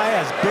fighting a guy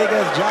as big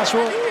as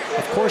Joshua?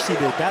 Of course he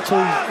did. That's what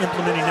he's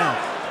implementing now.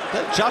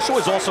 Joshua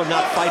is also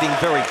not fighting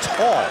very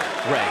tall,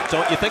 Ray,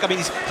 don't you think? I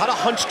mean, he's kind of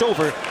hunched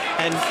over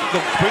and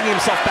bringing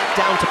himself back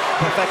down to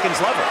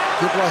Povetkin's level.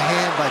 Good right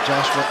hand by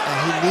Joshua, and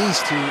he needs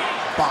to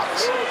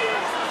box.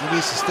 He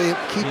needs to stay,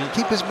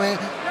 keep his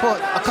man for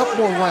a couple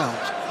more rounds.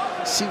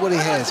 See what he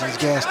has in his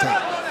gas tank.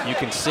 You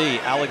can see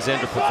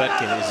Alexander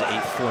Povetkin is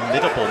a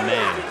formidable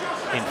man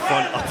in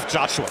front of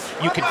Joshua.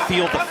 You can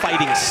feel the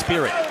fighting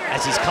spirit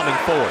as he's coming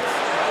forward.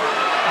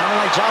 I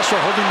don't like Joshua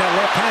holding that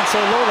left hand so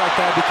low like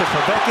that because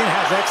Povetkin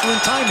has excellent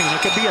timing.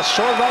 It could be a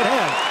short right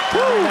hand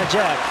countering that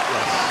jab.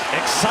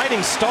 Yes.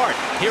 Exciting start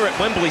here at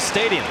Wembley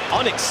Stadium.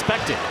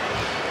 Unexpected.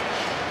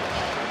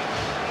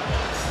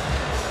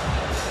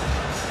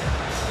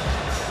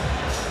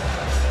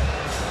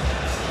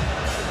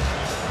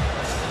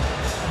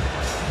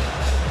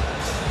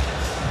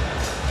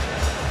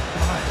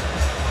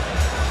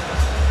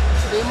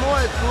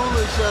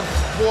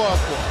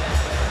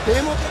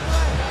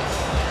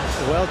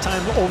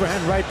 Well-timed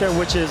overhand right there,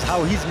 which is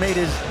how he's made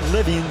his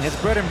living. His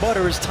bread and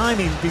butter is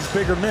timing these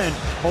bigger men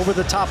over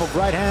the top of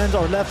right hands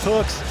or left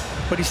hooks,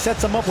 but he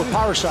sets them up with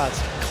power shots.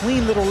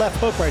 Clean little left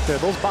hook right there.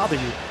 Those bother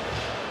you.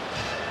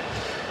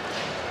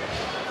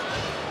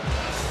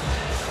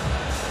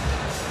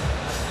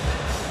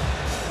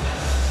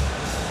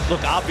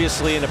 Look,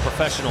 obviously in a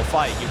professional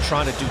fight, you're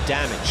trying to do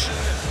damage.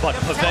 But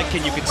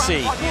Povetkin, you can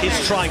see,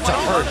 is trying to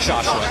hurt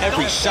Joshua.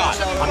 Every shot,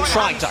 I'm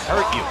trying to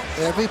hurt you.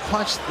 Every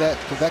punch that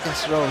Povetkin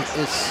throws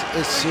is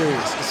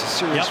serious. It's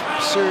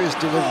a serious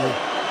delivery.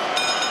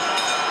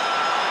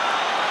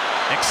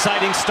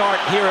 Exciting start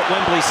here at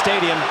Wembley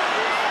Stadium.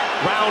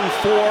 Round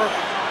 4,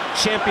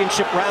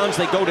 championship rounds.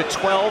 They go to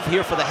 12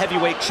 here for the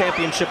heavyweight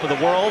championship of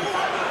the world.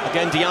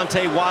 Again,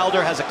 Deontay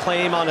Wilder has a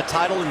claim on a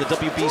title in the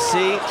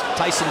WBC.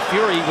 Tyson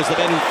Fury was the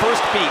man who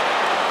first beat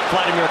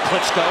Vladimir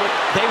Klitschko.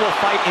 They will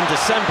fight in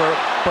December,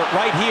 but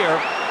right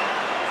here,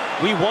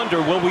 we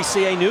wonder, will we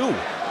see a new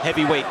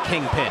heavyweight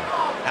kingpin?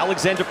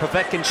 Alexander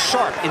Povetkin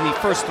sharp in the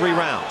first 3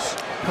 rounds.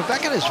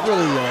 Povetkin is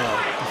really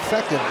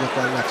effective with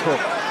that left hook.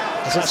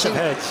 Clash of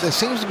heads. There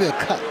seems to be a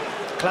cut.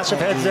 Clash of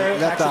heads there,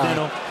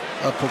 accidental.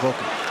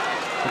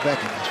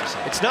 Povetkin, I should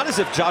say. It's not as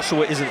if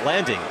Joshua isn't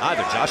landing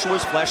either. Joshua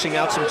is flashing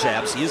out some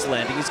jabs. He is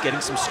landing. He's getting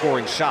some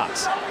scoring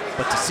shots.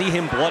 But to see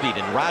him bloodied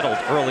and rattled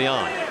early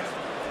on,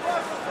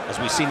 as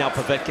we see now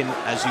Povetkin,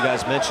 as you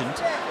guys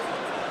mentioned,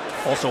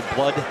 also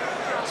blood.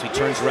 As he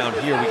turns around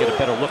here, we get a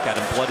better look at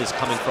him. Blood is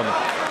coming from,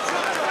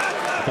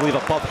 I believe,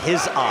 above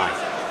his eye.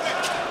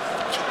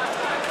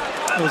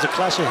 It was a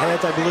clash of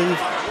heads, I believe.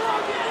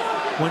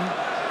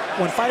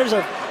 When fighters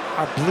are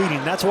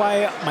bleeding, that's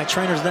why my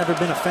trainer's never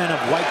been a fan of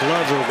white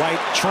gloves or white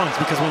trunks,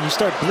 because when you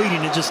start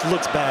bleeding, it just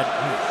looks bad.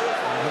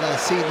 What I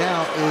see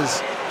now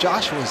is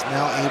Joshua's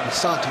now able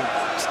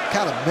to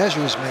kind of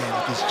measure his man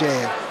with his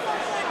jab.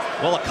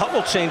 Well, a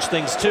couple changed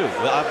things too.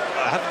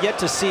 I have yet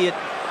to see it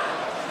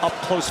up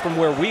close from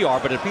where we are,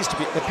 but it appears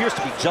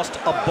to be just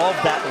above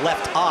that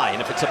left eye.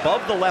 And if it's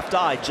above the left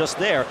eye, just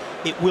there,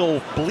 it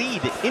will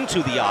bleed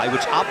into the eye,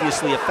 which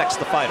obviously affects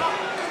the fighter.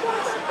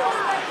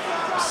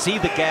 See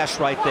the gash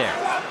right there.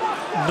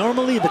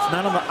 Normally, if it's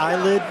not on the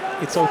eyelid,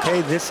 it's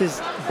okay. This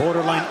is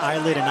borderline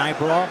eyelid and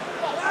eyebrow.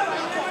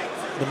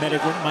 The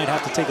medic might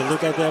have to take a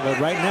look at that, but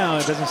right now,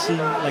 it doesn't seem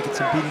like it's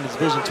impeding his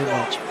vision too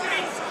much.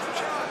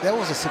 That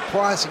was a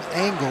surprising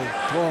angle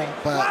thrown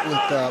by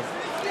with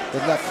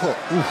the left hook,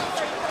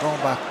 thrown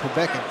by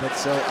Povetkin. But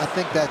so I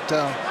think that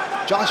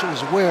Joshua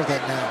is aware of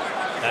that now.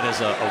 That is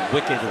a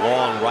wicked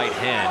long right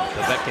hand.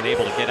 Povetkin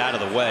able to get out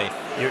of the way.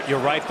 You're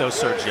right though,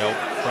 Sergio.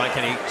 Brian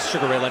Kenny,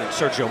 Sugar Ray Leonard,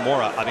 Sergio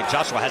Mora. I mean,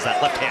 Joshua has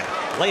that left hand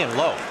laying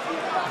low.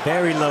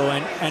 Very low,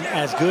 and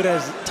as good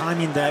as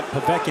timing that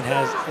Povetkin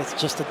has, it's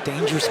just a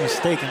dangerous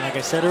mistake. And like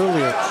I said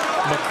earlier,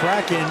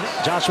 McCracken,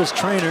 Joshua's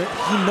trainer,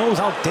 he knows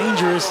how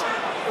dangerous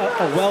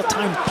a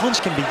well-timed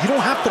punch can be. You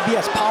don't have to be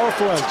as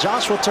powerful as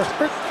Joshua to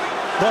hurt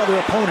the other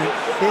opponent.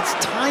 It's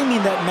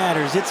timing that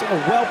matters. It's a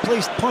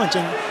well-placed punch,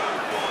 and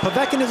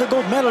Povetkin is a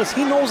gold medalist.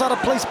 He knows how to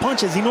place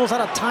punches. He knows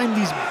how to time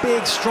these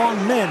big, strong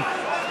men.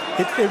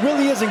 It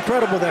really is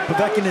incredible that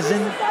Povetkin is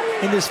in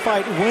this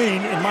fight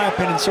winning, in my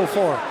opinion, so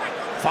far.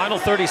 Final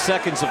 30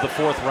 seconds of the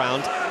fourth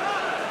round.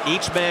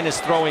 Each man is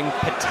throwing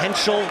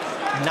potential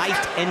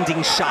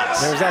knife-ending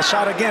shots. There's that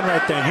shot again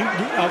right there.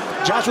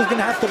 Joshua's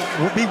going to have to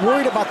be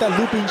worried about that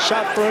looping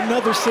shot for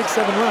another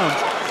 6-7 rounds.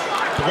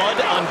 Blood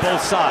on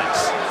both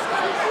sides.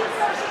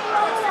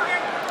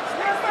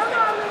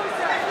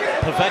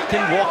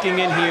 Povetkin walking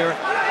in here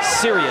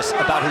serious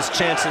about his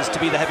chances to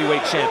be the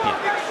heavyweight champion.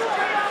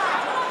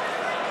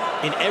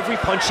 In every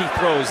punch he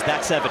throws,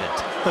 that's evident.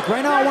 Look,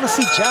 right now I want to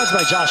see jabs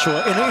by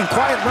Joshua. In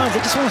quiet rounds, I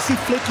just want to see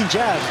flicking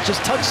jabs.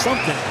 Just touch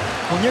something.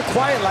 When you're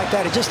quiet like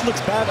that, it just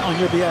looks bad on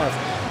your behalf.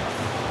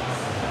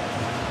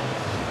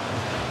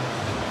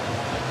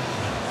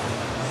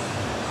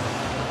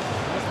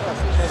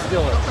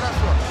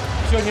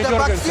 Когда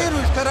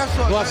боксируешь,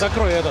 хорошо. Глаз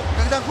закрой этот.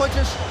 Когда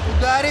хочешь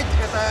ударить,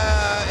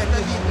 это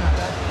видно.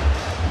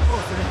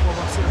 Просто легко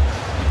боксируешь.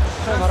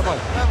 Все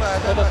нормально.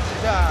 Давай.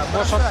 Да,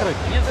 можешь открыть.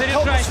 Не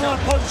заряжайся.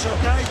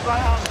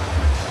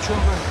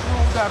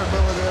 Удар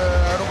был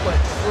рукой.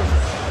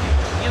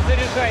 Не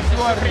заряжайся,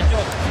 все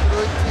придет.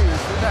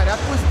 Крутись, ударь,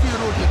 отпусти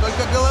руки,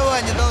 только голова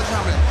не должна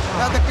быть.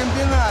 Надо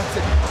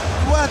комбинации.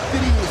 2-3,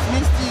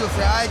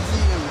 сместился, 1,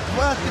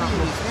 2-3,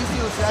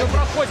 сместился, 1. Все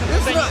проходит,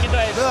 когда не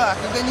кидаешь. Да,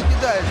 когда не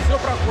кидаешь. Все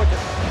проходит.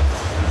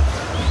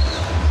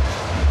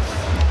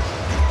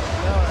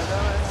 Давай.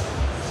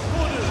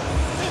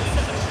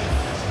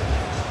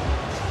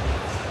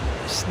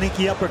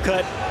 Sneaky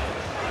uppercut,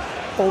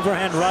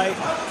 overhand right.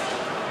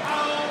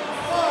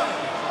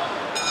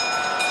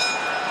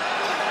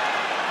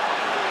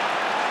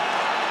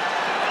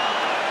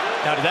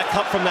 Now, did that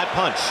come from that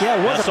punch? Yeah,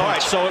 it was That's a punch. all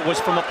right, so it was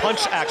from a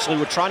punch, actually.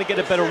 We're trying to get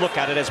a better look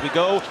at it as we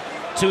go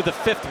to the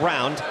fifth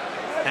round.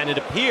 And it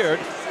appeared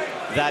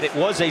that it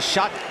was a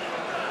shot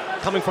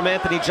coming from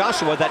Anthony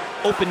Joshua that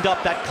opened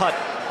up that cut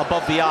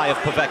above the eye of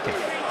Povetkin.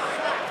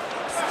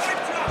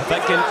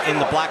 Povetkin in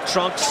the black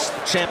trunks,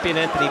 champion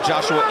Anthony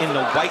Joshua in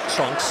the white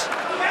trunks.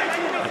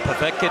 And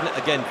Povetkin,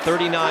 again,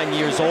 39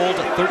 years old,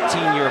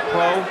 13-year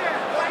pro.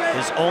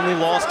 His only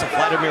loss to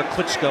Vladimir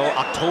Klitschko,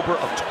 October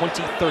of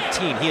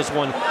 2013. He has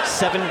won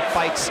 7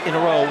 fights in a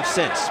row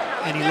since.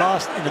 And he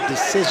lost in a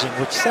decision,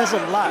 which says a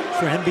lot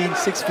for him being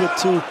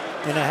 6'2.5".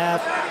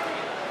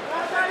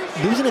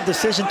 Losing a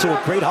decision to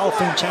a great Hall of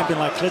Fame champion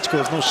like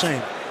Klitschko is no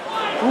shame.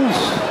 Oof,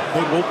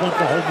 they both went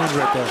for home runs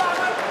right there.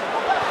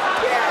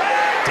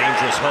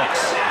 Dangerous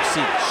hooks.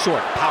 You see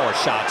short power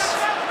shots.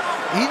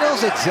 He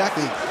knows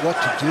exactly what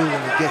to do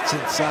when he gets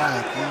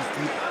inside.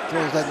 He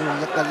throws that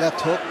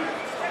left hook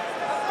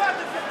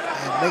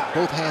and make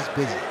both hands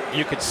busy.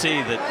 You could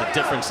see the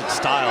difference in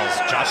styles.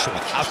 Joshua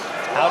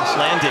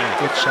outlanding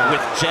with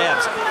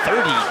jabs,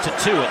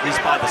 30-2, at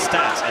least by the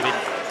stats. I mean,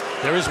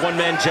 there is one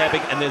man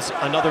jabbing and there's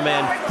another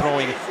man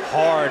throwing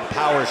hard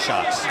power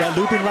shots. That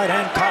looping right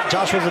hand caught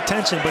Joshua's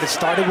attention, but it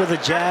started with a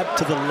jab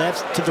to the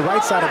left, to the right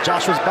side of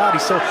Joshua's body.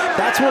 So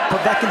that's what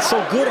Povetkin's so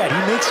good at.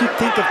 He makes you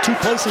think of 2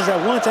 places at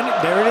once, and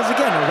there it is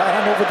again, a right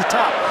hand over the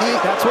top.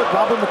 That's what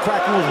Robert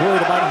McCracken was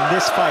worried about in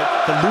this fight,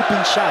 the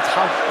looping shots,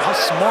 how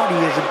smart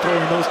he is in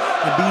throwing those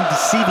and being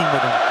deceiving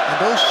with them.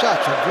 And those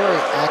shots are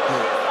very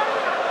accurate.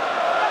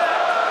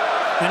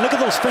 And look at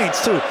those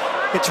feints too.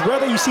 It's rare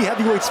that you see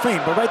heavyweights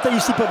feint, but right there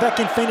you see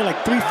Povetkin feinting like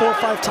 3, 4,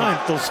 5 times.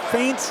 Those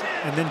feints,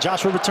 and then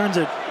Joshua returns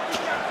it.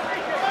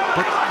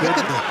 But look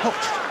at the hook.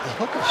 The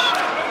hook is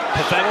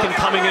Povetkin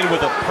coming in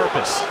with a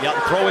purpose. Yeah,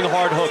 throwing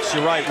hard hooks.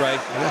 You're right, Ray.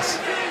 Yes.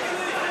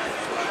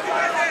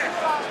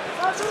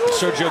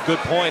 Sergio, good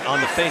point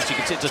on the feints. You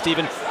can see just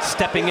even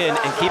stepping in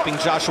and keeping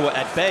Joshua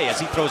at bay as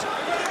he throws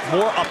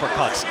more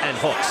uppercuts and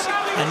hooks.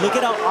 And look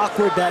at how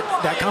awkward that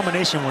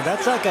combination was.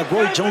 That's like a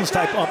Roy Jones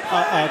type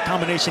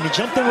combination. He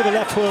jumped in with a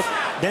left hook,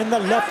 then the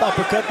left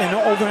uppercut, and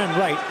an overhand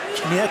right.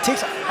 I mean, that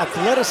takes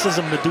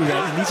athleticism to do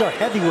that. And these are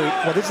heavyweight.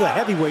 Well, this is a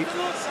heavyweight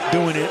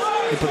doing it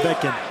in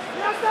Povetkin.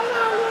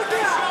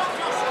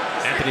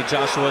 Anthony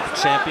Joshua, the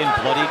champion,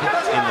 bloodied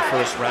in the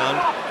first round.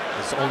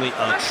 There's only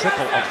a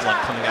trickle of blood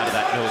coming out of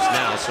that nose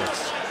now, so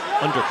it's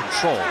under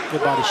control.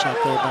 Good body shot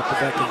there by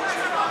Povetkin.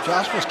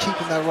 Joshua's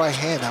keeping that right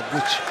hand up,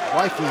 which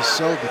rightfully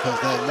so, because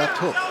that left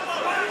hook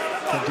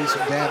can do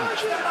some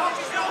damage.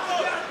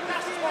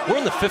 We're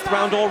in the 5th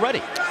round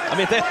already. I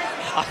mean,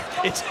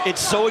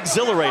 it's so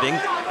exhilarating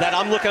that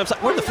I'm looking,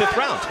 we're in the 5th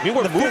round. I mean,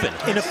 we're moving.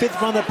 In the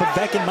 5th round that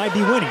Povetkin might be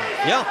winning.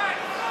 Yeah.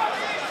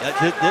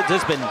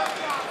 There's been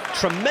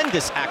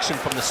tremendous action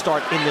from the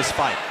start in this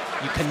fight.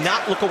 You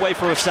cannot look away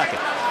for a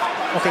second.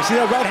 Okay, see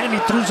that right hand he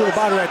threw to the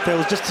body right there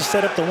was just to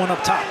set up the one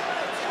up top.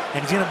 And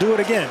he's gonna do it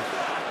again.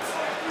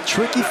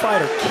 Tricky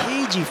fighter,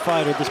 cagey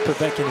fighter this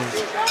Povetkin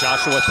is.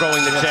 Joshua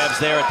throwing the jabs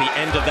there at the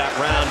end of that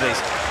round. They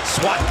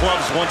swat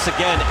gloves once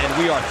again, and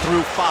we are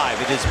through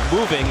 5. It is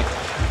moving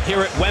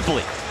here at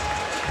Wembley.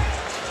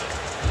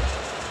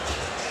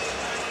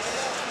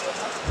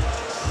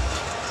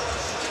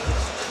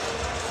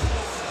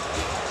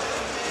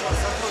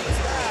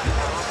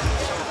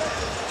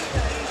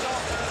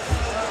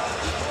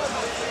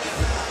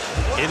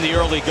 in the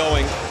early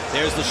going.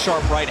 There's the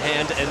sharp right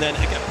hand, and then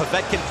again,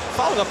 Povetkin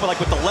following up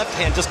with the left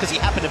hand just because he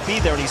happened to be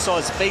there and he saw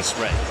his face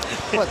red.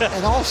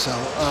 And also,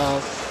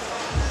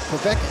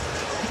 Povetkin,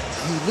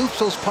 he loops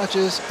those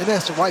punches and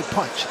that's the right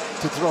punch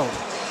to throw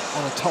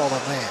on a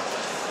taller man.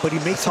 But he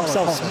makes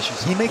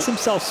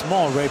himself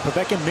small, Ray.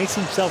 Povetkin makes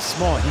himself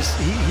small.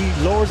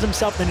 He lowers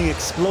himself and he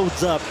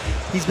explodes up.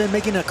 He's been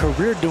making a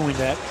career doing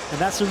that, and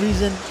that's the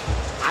reason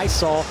I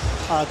saw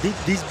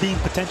these being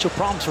potential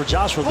problems for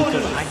Joshua,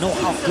 because I know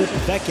how good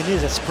Povetkin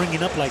is at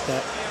springing up like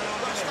that.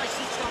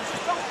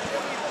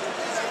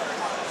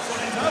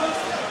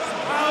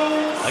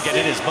 Again,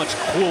 it is much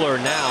cooler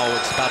now.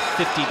 It's about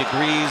 50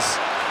 degrees.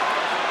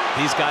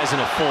 These guys in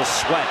a full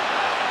sweat.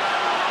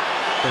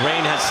 The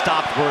rain has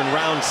stopped. We're in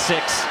round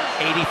 6.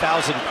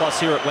 80,000 plus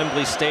here at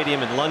Wembley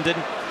Stadium in London.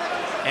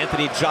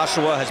 Anthony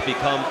Joshua has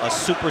become a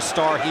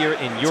superstar here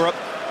in Europe.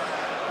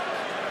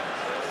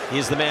 He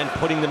is the man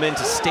putting them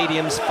into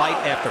stadiums fight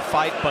after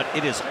fight, but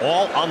it is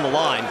all on the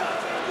line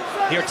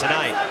here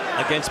tonight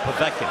against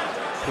Povetkin,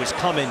 who has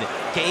come in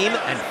game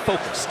and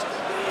focused.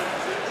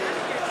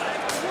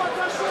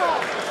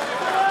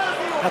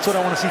 That's what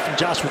I want to see from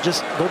Joshua.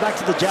 Just go back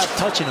to the jab,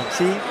 touching him.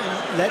 See,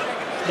 let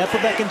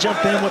Povetkin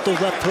jump in with those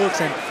left hooks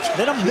and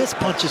let him miss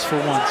punches for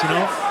once, you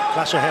know?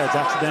 Flash your heads,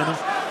 accidental.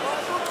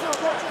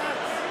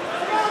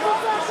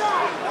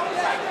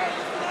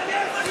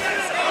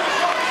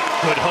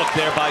 Good hook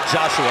there by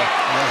Joshua.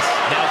 Yes.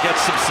 Now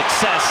gets some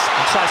success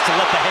and tries to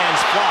let the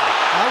hands fly.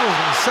 I was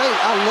going to say,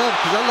 I love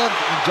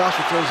when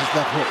Joshua throws his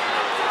left hook.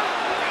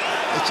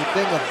 It's a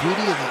thing of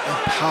beauty and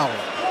power.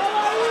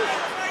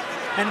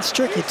 And it's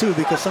tricky too,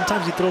 because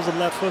sometimes he throws a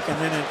left hook and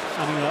then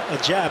a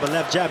jab, a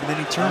left jab, and then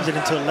he turns it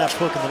into a left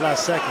hook in the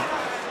last second.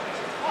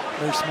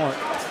 Very smart.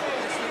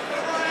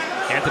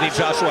 Anthony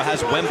Joshua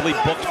has Wembley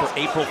booked for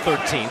April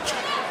 13th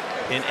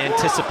in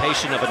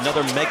anticipation of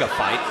another mega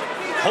fight.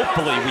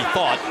 Hopefully, we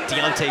thought,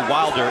 Deontay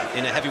Wilder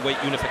in a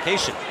heavyweight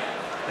unification.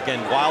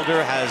 Again,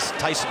 Wilder has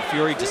Tyson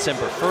Fury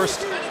December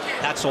 1st.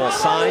 That's all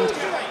signed.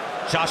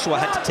 Joshua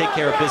had to take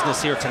care of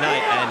business here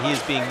tonight, and he is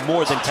being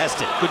more than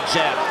tested. Good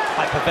jab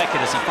by Povetkin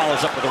as he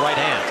follows up with the right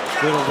hand.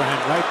 Good overhand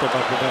right there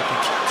by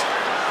Povetkin.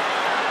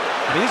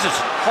 I mean, these are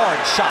hard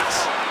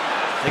shots.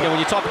 Again,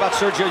 when you talk about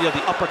Sergio, you know,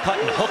 the uppercut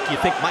and hook, you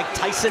think Mike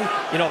Tyson,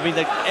 you know, I mean,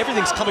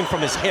 everything's coming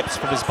from his hips,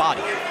 from his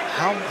body.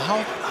 How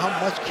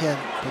much can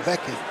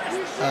Povetkin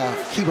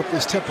keep up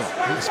his tempo,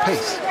 his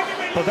pace?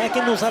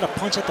 Povetkin knows how to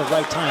punch at the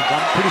right times.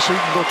 I'm pretty sure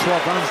he can go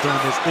 12 rounds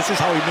doing this. This is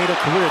how he made a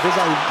career. This is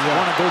how he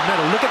won a gold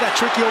medal. Look at that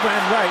tricky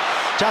overhand right.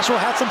 Joshua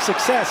had some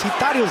success. He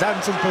thought he was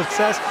having some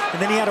success,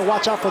 and then he had to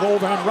watch out for the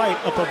overhand right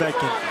of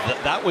Povetkin.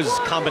 That was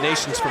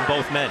combinations from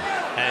both men,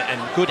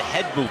 and good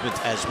head movement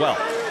as well.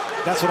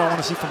 That's what I want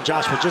to see from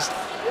Joshua. Just,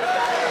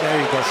 there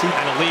you go, see?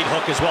 And a lead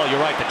hook as well.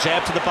 You're right. The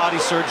jab to the body,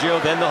 Sergio,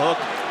 then the hook.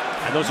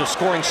 And those are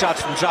scoring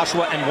shots from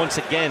Joshua, and once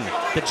again,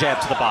 the jab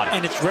to the body.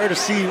 And it's rare to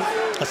see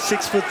a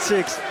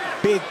 6'6",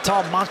 big,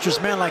 tall, monstrous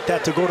man like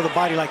that to go to the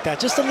body like that.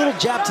 Just a little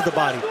jab to the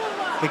body.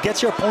 It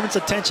gets your opponent's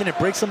attention, it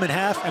breaks him in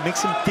half, and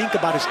makes him think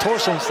about his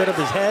torso instead of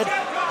his head.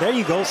 There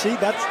you go, see?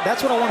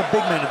 That's what I want a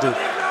big man to do.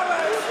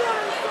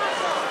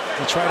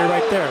 He tried it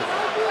right there.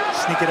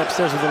 Sneak it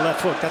upstairs with the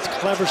left hook. That's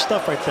clever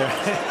stuff right there.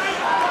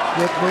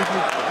 Good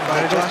movement.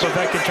 There goes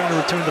Povetkin trying to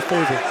return the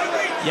favor.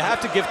 You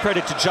have to give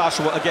credit to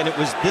Joshua. Again, it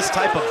was this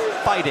type of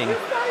fighting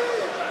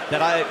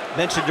that I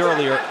mentioned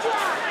earlier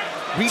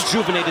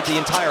rejuvenated the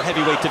entire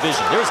heavyweight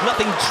division. There's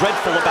nothing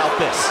dreadful about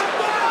this.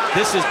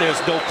 There's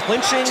no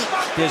clinching,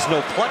 there's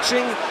no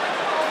clutching.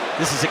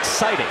 This is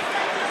exciting.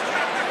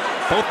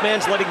 Both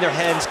men letting their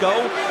hands go,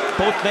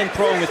 both men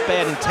throwing with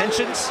bad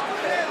intentions.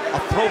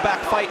 A throwback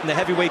fight in the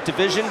heavyweight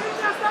division,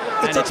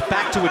 and it's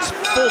back to its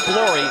full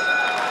glory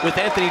with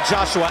Anthony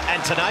Joshua,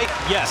 and tonight,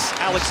 yes,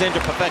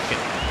 Alexander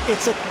Povetkin.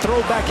 It's a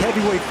throwback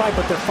heavyweight fight,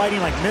 but they're fighting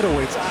like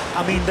middleweights.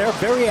 I mean, they're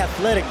very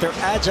athletic, they're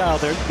agile,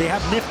 they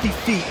have nifty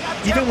feet.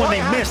 Even when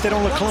they miss, they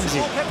don't look clumsy.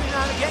 Every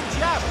now and again,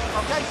 jab,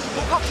 okay?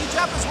 Look off your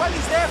jab as well,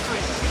 he's there for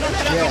it. You don't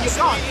jab when you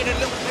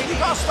can't. You've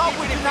got to start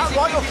whipping that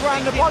right up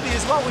around the body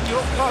as well when you're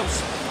up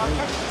close.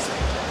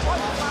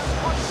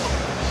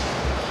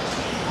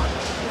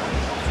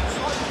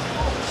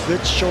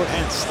 Good short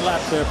hand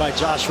slap there by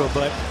Joshua,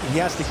 but he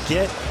has to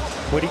get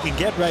what he can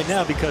get right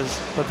now because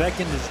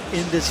Povetkin is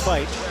in this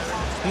fight.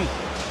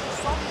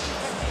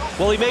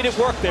 Well, he made it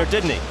work there,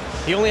 didn't he?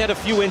 He only had a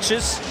few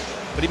inches,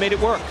 but he made it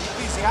work.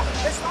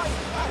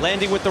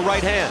 Landing with the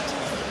right hand.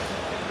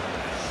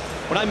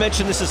 When I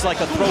mention this is like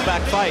a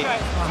throwback fight,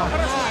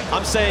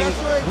 I'm saying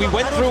we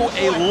went through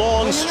a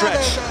long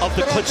stretch of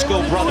the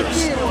Klitschko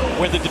brothers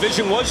where the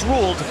division was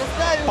ruled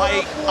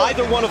by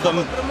either one of them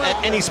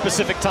at any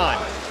specific time.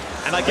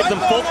 And I give them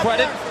full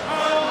credit,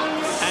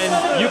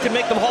 and you can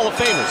make them Hall of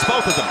Famers,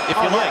 both of them, if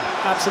you like.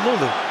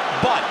 Absolutely.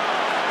 But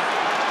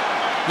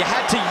you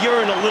had to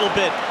yearn a little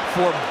bit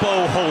for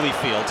Bo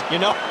Holyfield, you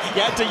know?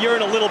 You had to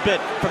yearn a little bit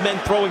for men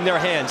throwing their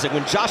hands. And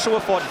when Joshua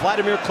fought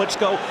Vladimir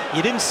Klitschko,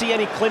 you didn't see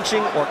any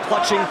clinching or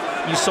clutching.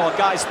 You saw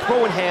guys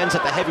throwing hands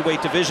at the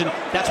heavyweight division.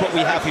 That's what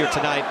we have here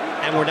tonight,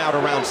 and we're now to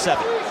round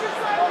 7.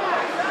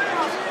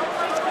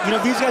 You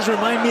know, these guys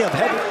remind me of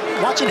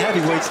watching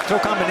heavyweights throw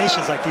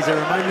combinations like these. They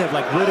remind me of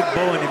like Riddick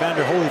Bowe and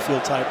Evander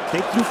Holyfield type.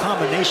 They threw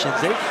combinations.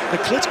 The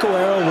Klitschko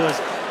era was,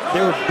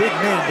 they were big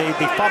men.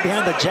 They fought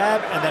behind the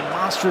jab and then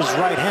monstrous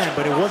right hand,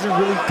 but it wasn't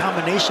really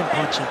combination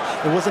punching.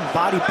 It wasn't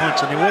body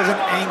punching. It wasn't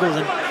angles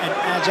and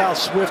agile,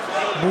 swift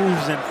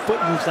moves and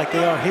foot moves like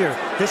they are here.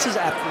 This is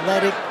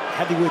athletic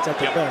heavyweights at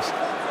their best.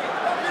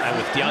 And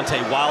with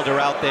Deontay Wilder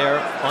out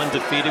there,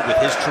 undefeated with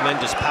his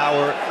tremendous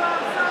power,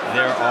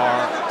 there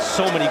are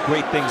so many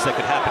great things that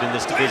could happen in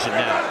this division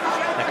now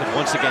that could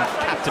once again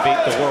captivate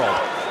the world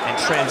and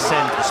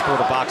transcend the sport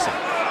of boxing.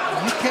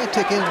 You can't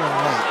take anyone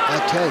light,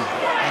 I tell you.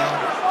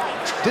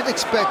 Didn't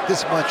expect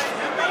this much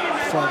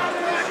from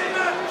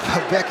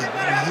Povetkin.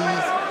 I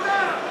mean,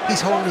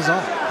 he's holding his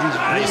own. He's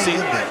really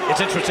in there.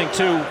 It's interesting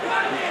too,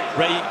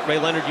 Ray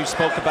Leonard, you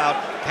spoke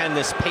about, can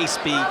this pace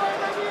be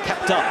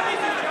kept up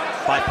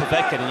by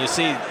Povetkin? And you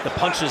see the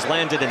punches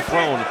landed and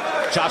thrown.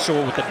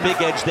 Joshua with the big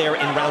edge there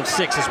in round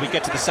 6 as we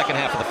get to the second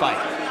half of the fight.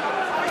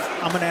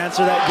 I'm going to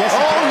answer that. Yes,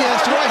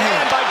 yes, right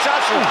hand by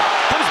Joshua.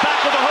 Comes back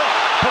with a hook.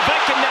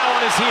 Povetkin now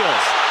on his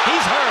heels.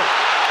 He's hurt.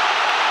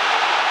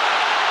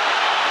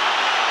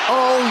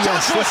 Oh,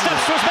 yes. Joshua steps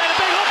to his man, a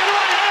big hook in the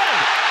right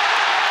hand.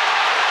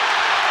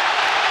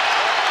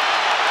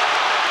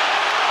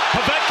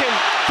 Povetkin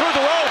through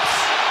the ropes.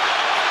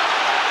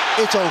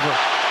 It's over.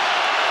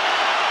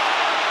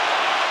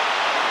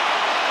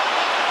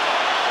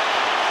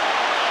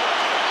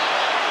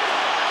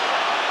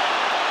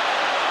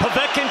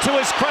 Povetkin, to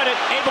his credit,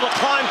 able to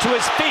climb to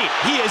his feet.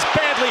 He is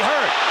badly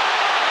hurt.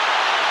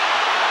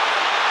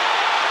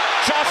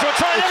 Joshua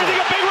trying everything,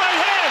 a big right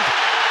hand.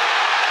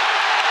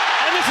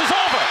 And this is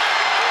over.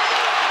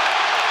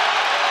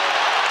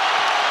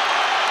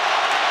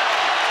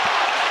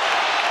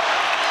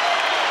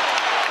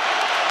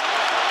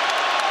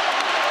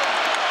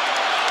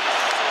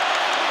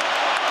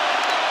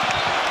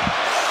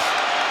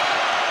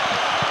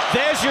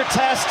 There's your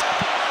test.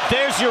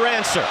 There's your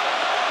answer.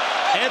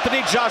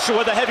 Anthony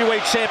Joshua, the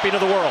heavyweight champion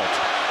of the world.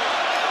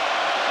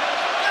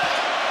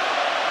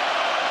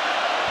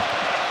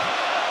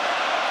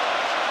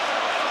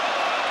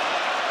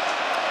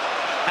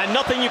 And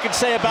nothing you can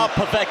say about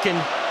Povetkin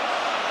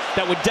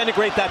that would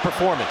denigrate that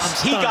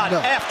performance. He got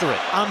after it.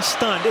 I'm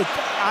stunned.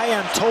 I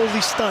am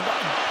totally stunned.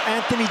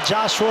 Anthony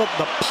Joshua,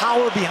 the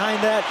power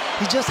behind that,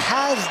 he just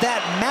has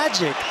that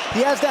magic.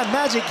 He has that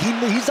magic.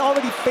 He's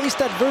already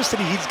faced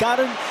adversity. He's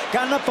gotten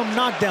up from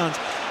knockdowns.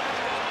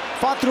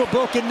 Fought through a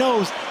broken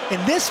nose.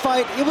 In this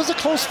fight, it was a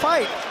close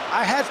fight.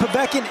 I had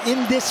Povetkin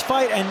in this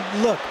fight, and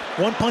look,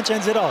 one punch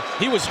ends it all.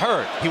 He was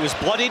hurt. He was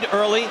bloodied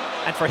early,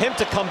 and for him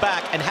to come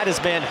back and had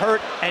his man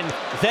hurt, and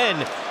then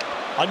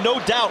a no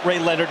doubt, Ray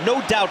Leonard,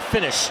 no doubt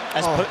finish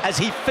as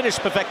he finished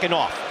Povetkin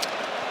off.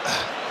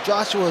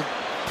 Joshua,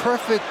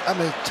 perfect. I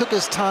mean, took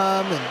his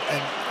time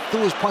and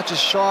threw his punches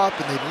sharp,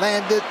 and they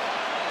landed.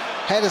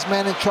 Had his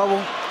man in trouble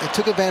and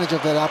took advantage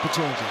of that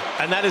opportunity.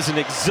 And that is an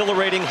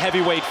exhilarating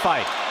heavyweight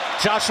fight.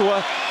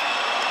 Joshua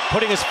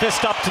putting his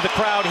fist up to the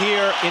crowd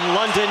here in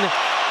London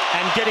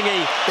and getting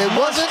a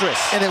monstrous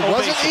ovation. And it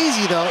wasn't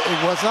easy, though.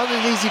 It was not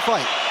an easy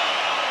fight.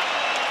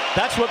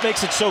 That's what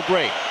makes it so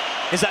great,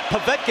 is that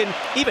Povetkin,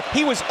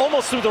 he was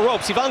almost through the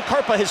ropes. Ivan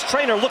Karpa, his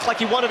trainer, looked like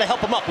he wanted to help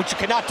him up, which you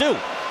cannot do.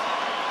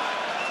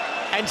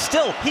 And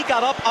still, he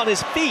got up on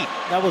his feet.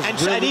 That was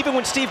and even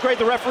when Steve Gray,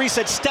 the referee,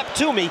 said, "Step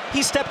to me,"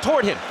 he stepped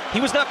toward him. He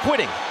was not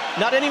quitting.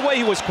 Not any way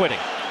he was quitting.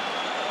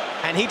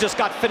 And he just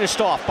got finished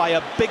off by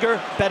a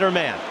bigger, better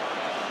man.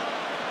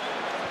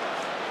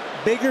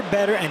 Bigger,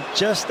 better, and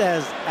just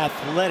as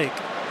athletic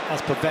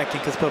as Povetkin,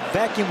 because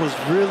Povetkin was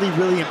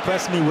really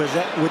impressed me with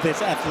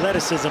his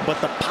athleticism, but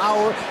the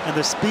power and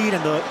the speed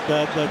and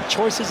the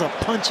choices of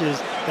punches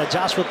that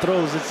Joshua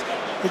throws, it's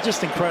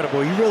just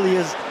incredible. He really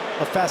is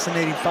a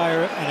fascinating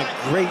fighter and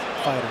a great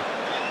fighter.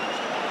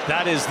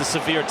 That is the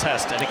severe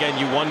test. And again,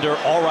 you wonder,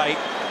 all right,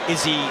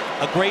 is he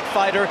a great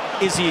fighter?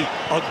 Is he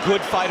a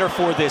good fighter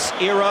for this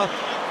era?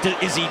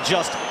 Is he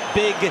just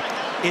big?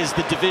 Is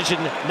the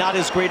division not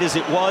as great as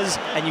it was?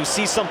 And you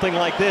see something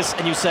like this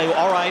and you say,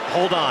 all right,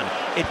 hold on.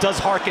 It does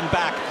harken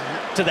back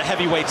to the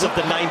heavyweights of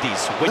the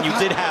 90s when you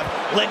did have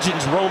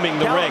legends roaming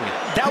the ring.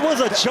 That was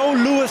a Joe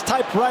Louis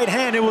type right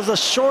hand. It was a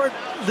short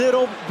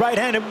little right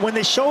hand. And when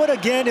they show it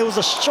again, it was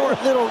a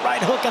short little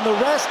right hook, and the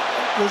rest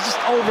was just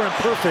over and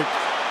perfect.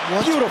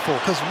 Beautiful.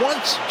 Because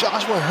once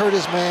Joshua hurt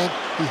his man,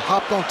 he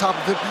hopped on top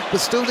of it, but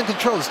still in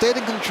control, stayed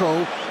in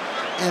control,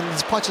 and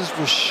his punches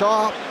were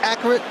sharp,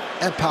 accurate,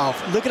 and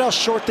powerful. Look at how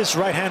short this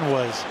right hand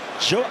was.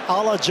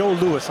 A la Joe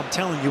Louis, I'm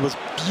telling you, it was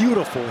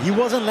beautiful. He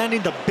wasn't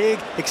landing the big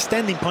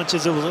extending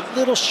punches. It was a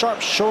little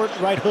sharp, short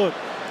right hook,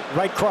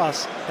 right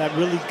cross that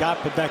really got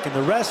Povetkin.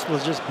 The rest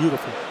was just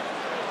beautiful.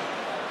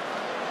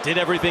 Did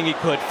everything he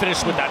could,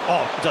 finished with that,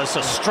 does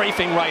a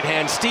strafing right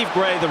hand. Steve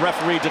Gray, the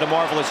referee, did a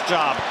marvelous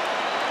job.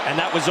 And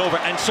that was over.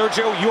 And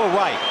Sergio, you're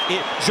right.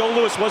 Joe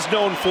Louis was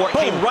known for it.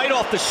 Came right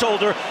off the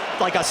shoulder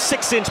like a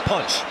 6-inch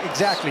punch.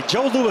 Exactly.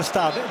 Joe Louis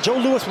style. Joe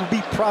Louis would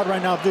be proud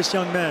right now of this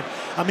young man.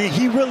 I mean,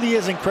 he really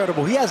is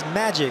incredible. He has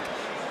magic.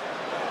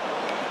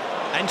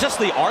 And just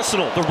the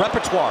arsenal, the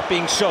repertoire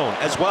being shown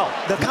as well.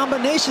 The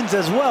combinations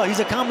as well. He's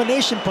a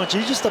combination puncher.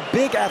 He's just a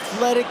big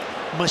athletic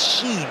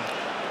machine.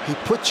 He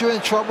puts you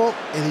in trouble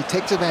and he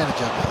takes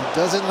advantage of it. He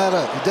doesn't let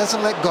up. He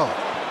doesn't let go.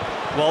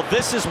 Well,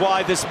 this is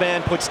why this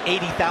man puts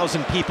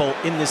 80,000 people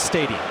in this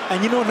stadium.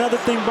 And you know another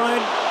thing,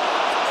 Brian?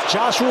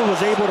 Joshua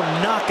was able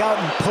to knock out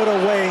and put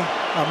away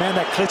a man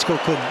that Klitschko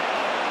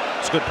couldn't.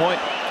 It's a good point.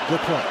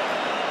 Good point.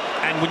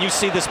 And when you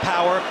see this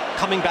power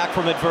coming back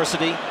from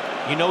adversity,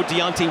 you know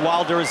Deontay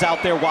Wilder is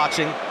out there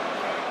watching,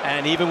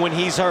 and even when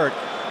he's hurt,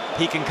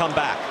 he can come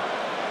back.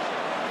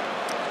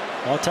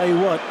 I'll tell you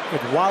what,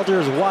 if Wilder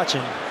is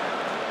watching,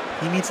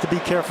 he needs to be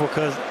careful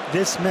because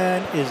this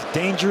man is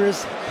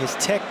dangerous. His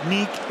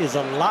technique is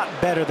a lot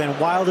better than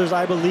Wilder's,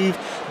 I believe.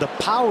 The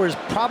power is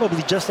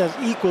probably just as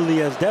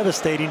equally as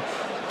devastating.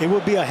 It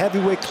will be a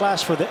heavyweight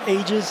clash for the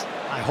ages.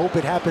 I hope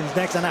it happens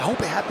next, and I hope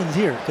it happens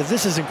here because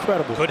this is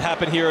incredible. Could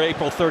happen here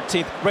April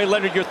 13th. Ray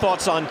Leonard, your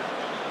thoughts on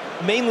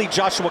mainly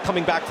Joshua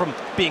coming back from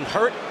being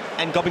hurt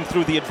and going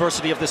through the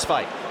adversity of this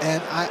fight?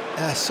 And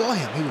I saw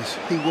him.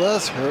 He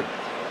was hurt.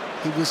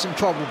 He was in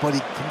trouble, but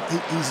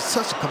he's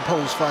such a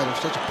composed fighter,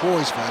 such a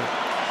poised fighter,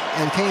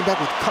 and came back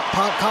with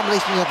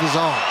combination of his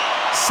own.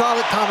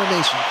 Solid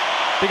combination.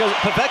 Because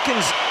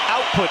Povetkin's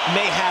output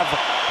may have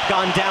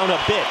gone down a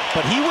bit,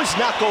 but he was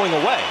not going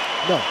away.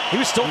 No. He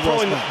was still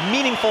throwing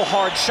meaningful,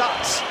 hard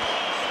shots.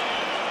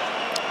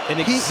 An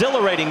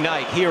exhilarating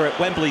night here at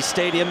Wembley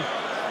Stadium.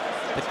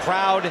 The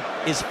crowd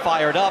is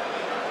fired up.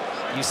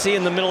 You see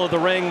in the middle of the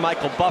ring,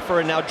 Michael Buffer,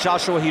 and now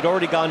Joshua, he'd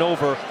already gone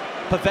over.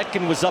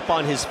 Povetkin was up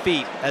on his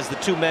feet as the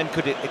two men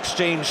could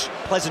exchange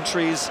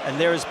pleasantries, and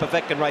there's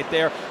Povetkin right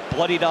there,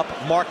 bloodied up,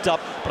 marked up.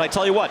 But I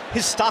tell you what,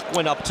 his stock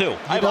went up too.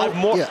 I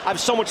have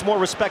so much more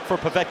respect for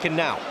Povetkin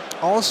now.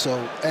 Also,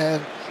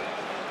 and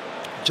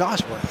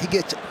Joshua, he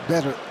gets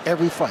better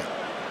every fight.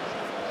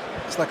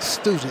 It's like a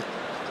student.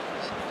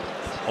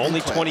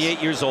 Only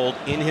 28 years old,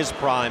 in his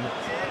prime,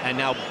 and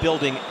now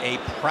building a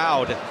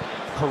proud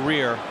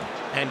career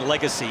and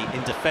legacy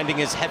in defending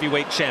his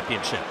heavyweight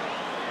championship.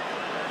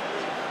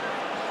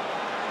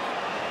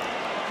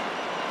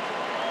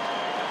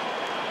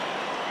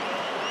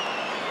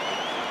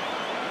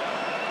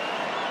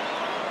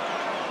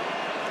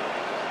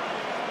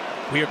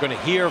 We are going to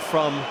hear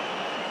from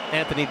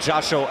Anthony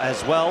Joshua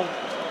as well.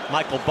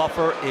 Michael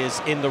Buffer is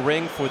in the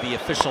ring for the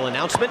official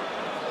announcement.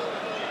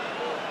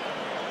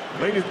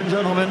 Ladies and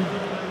gentlemen,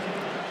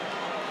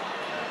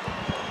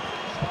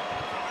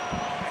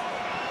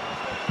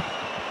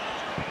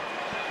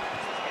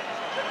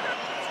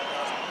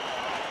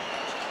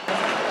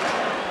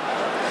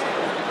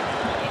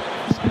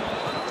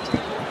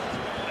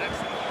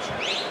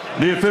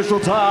 the official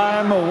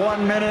time,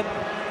 1 minute,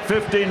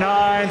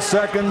 59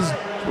 seconds.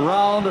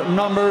 Round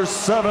number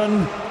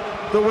 7,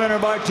 the winner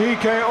by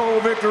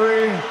TKO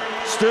victory,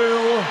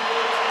 still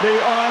the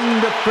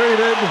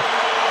undefeated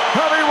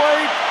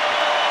heavyweight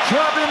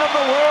champion of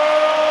the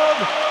world,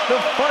 the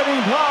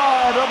Fighting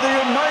Pride of the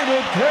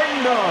United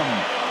Kingdom,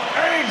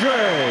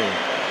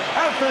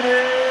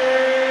 Anthony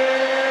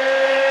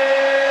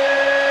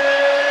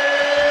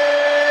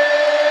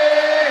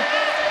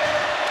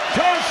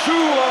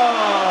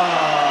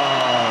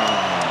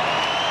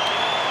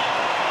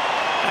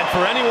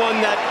For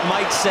anyone that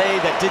might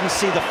say that didn't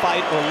see the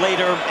fight, or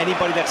later,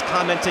 anybody that's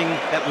commenting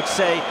that would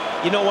say,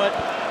 you know what,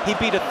 he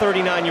beat a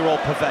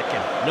 39-year-old Povetkin.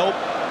 Nope,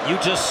 you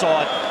just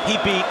saw it. He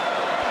beat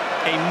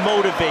a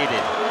motivated,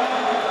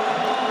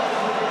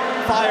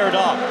 fired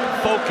up,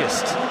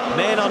 focused,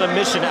 man on a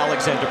mission,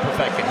 Alexander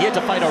Povetkin. He had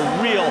to fight a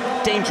real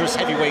dangerous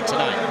heavyweight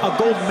tonight. A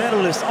gold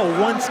medalist, a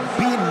once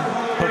beaten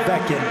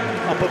Povetkin.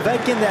 A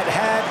Povetkin that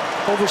had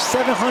over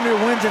 700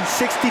 wins and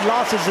 60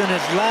 losses in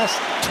his last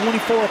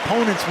 24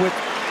 opponents with.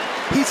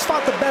 He's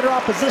fought the better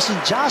opposition.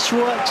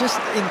 Joshua, just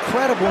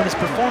incredible in his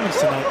performance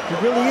tonight. He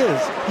really is.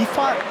 He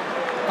fought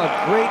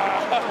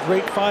a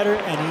great fighter,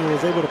 and he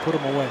was able to put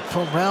him away.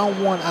 From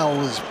round 1, I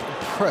was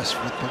impressed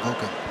with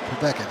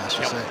Povetkin, I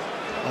should say.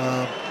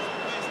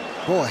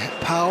 Boy,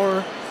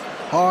 power,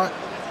 heart,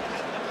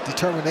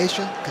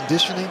 determination,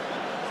 conditioning.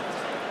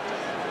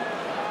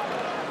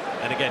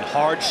 And again,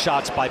 hard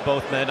shots by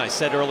both men. I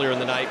said earlier in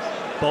the night,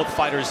 both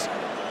fighters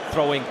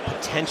throwing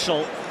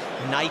potential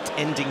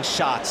night-ending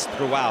shots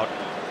throughout,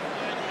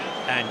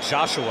 and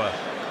Joshua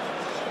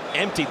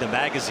emptied the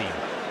magazine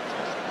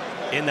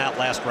in that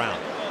last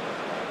round.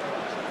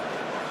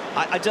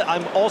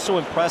 I'm also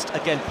impressed,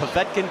 again,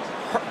 Povetkin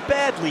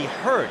badly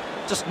hurt,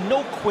 just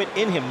no quit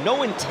in him,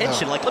 no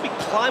intention, like let me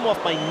climb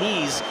off my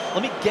knees,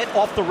 let me get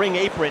off the ring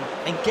apron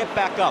and get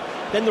back up.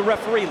 Then the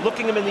referee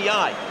looking him in the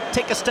eye,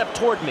 take a step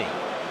toward me.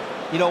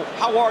 You know,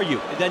 how are you?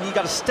 And then you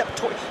got to step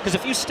toward, because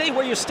if you stay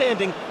where you're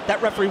standing,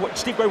 that referee,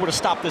 Steve Gray, would have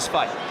stopped this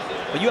fight.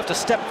 But you have to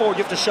step forward,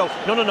 you have to show,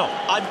 no,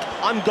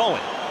 I'm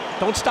going.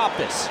 Don't stop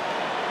this.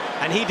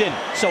 And he didn't.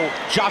 So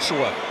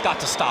Joshua got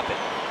to stop it.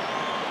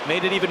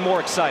 Made it even more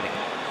exciting.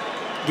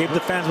 Gave the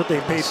fans what they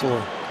paid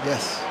for.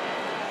 Yes.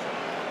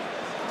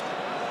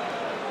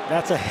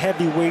 That's a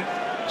heavyweight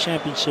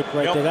championship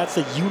right there. That's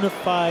a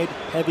unified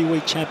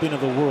heavyweight champion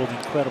of the world.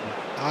 Incredible.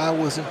 I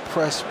was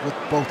impressed with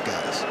both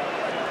guys.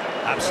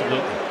 Absolutely.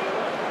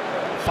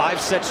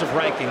 5 sets of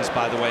rankings,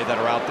 by the way, that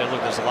are out there.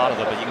 Look, there's a lot of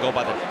them, but you can go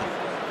by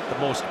the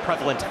most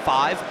prevalent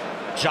 5.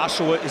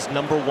 Joshua is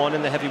 #1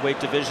 in the heavyweight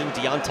division.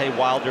 Deontay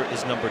Wilder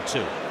is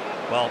 #2.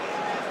 Well,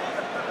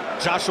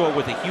 Joshua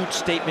with a huge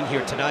statement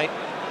here tonight.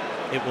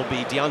 It will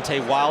be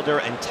Deontay Wilder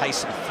and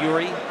Tyson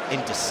Fury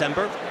in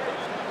December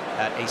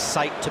at a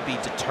site to be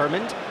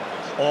determined.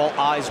 All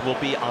eyes will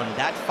be on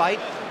that fight.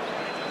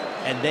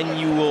 And then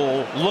you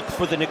will look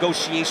for the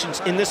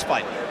negotiations in this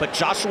fight. But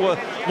Joshua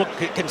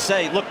can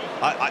say, look,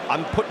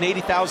 I'm putting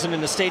 80,000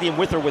 in the stadium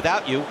with or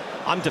without you.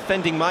 I'm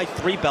defending my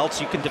 3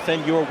 belts. You can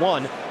defend your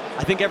 1.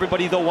 I think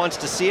everybody, though, wants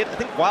to see it. I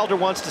think Wilder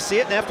wants to see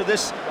it. And after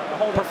this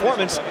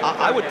performance,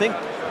 I would think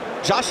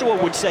Joshua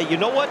would say, you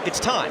know what, it's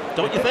time.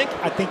 Don't you think?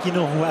 I think you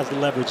know who has the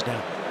leverage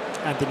now.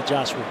 Anthony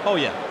Joshua. Oh,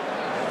 yeah.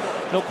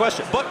 No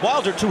question. But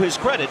Wilder, to his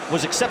credit,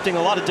 was accepting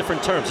a lot of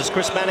different terms, as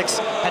Chris Mannix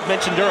had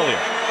mentioned earlier.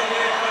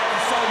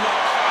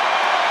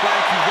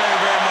 Thank you very,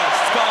 very much.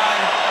 Sky,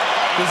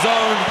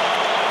 Dazn,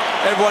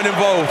 everyone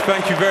involved,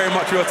 thank you very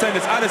much for your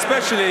attendance. And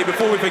especially,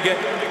 before we forget,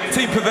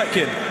 Team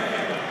Povetkin.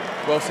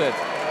 Well said.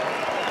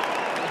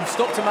 You've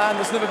stopped a man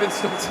that's never been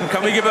stopped.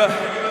 Can we give a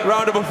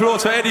round of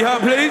applause for Eddie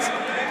Hearn, please?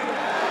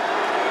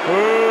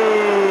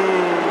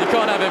 Ooh. You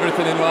can't have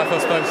everything in life, I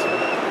suppose.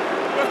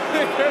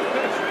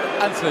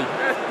 Anthony,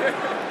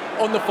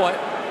 on the fight,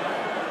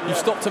 you've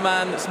stopped a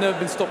man that's never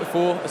been stopped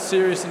before, a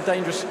serious and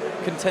dangerous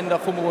contender,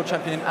 former world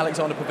champion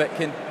Alexander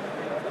Povetkin.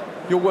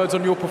 Your words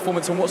on your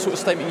performance and what sort of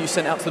statement you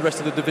sent out to the rest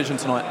of the division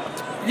tonight?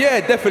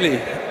 Yeah,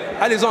 definitely.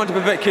 Alexander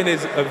Povetkin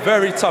is a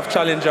very tough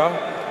challenger.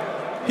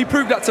 He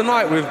proved that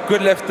tonight with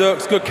good left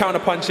hooks, good counter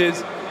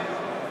punches.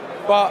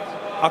 But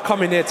I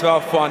come in here to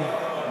have fun,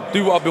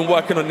 do what I've been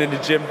working on in the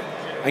gym,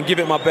 and give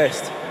it my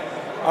best.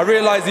 I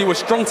realized he was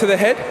strong to the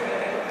head,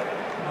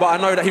 but I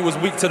know that he was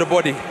weak to the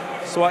body.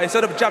 So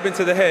instead of jabbing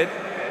to the head,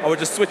 I was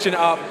just switching it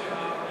up.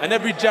 And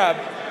every jab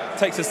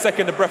takes a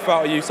second of breath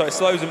out of you, so it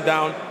slows him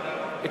down.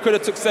 It could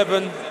have took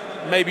 7,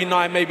 maybe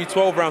 9, maybe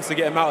 12 rounds to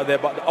get him out of there,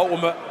 but the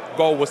ultimate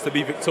goal was to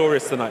be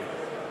victorious tonight.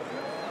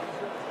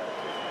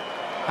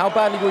 How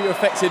badly were you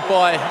affected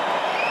by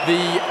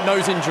the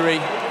nose injury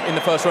in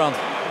the first round?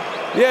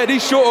 Yeah,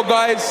 these shorter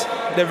guys,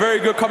 they're very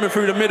good coming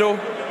through the middle.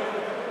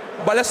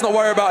 But let's not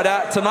worry about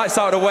that. Tonight's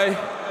out of the way.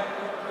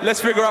 Let's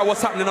figure out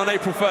what's happening on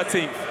April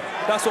 13th.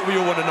 That's what we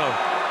all want to know.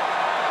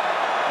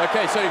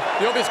 Okay, so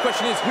the obvious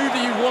question is, who do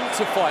you want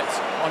to fight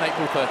on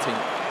April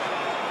 13th?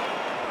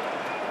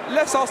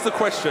 Let's ask the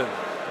question.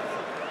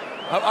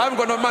 I haven't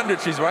got no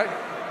mandatories, right?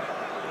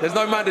 There's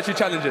no mandatory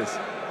challenges.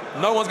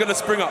 No one's going to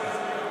spring up.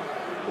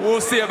 We'll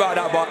see about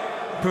that, but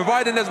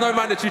providing there's no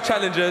mandatory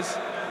challenges,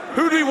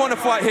 who do we want to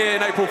fight here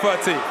in April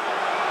 13th?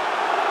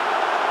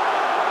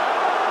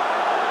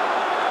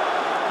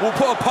 We'll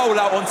put a poll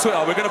out on Twitter.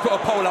 We're going to put a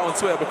poll out on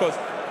Twitter because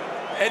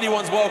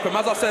anyone's welcome.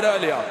 As I said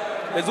earlier,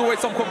 there's always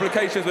some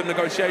complications with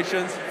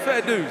negotiations.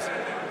 Fair dues.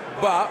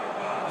 But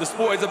the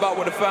sport is about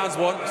what the fans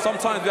want.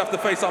 Sometimes we have to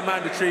face our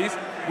mandatories,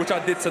 which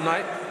I did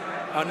tonight.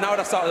 And now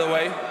that's out of the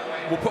way,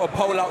 we'll put a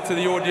poll out to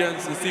the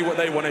audience and see what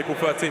they want April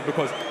 13th,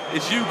 because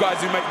it's you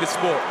guys who make this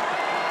sport.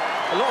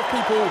 A lot of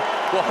people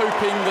were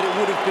hoping that it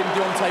would have been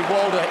Deontay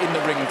Wilder in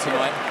the ring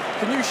tonight.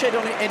 Can you shed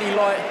on any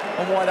light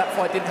on why that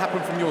fight didn't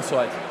happen from your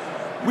side?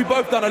 We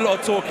both done a lot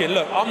of talking.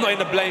 Look, I'm not in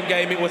the blame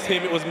game. It was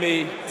him, it was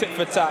me, tit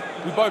for tat.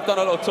 We both done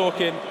a lot of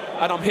talking,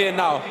 and I'm here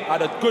now. I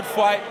had a good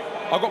fight.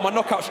 I got my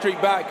knockout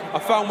streak back. I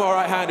found my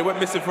right hand. It went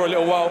missing for a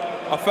little while.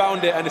 I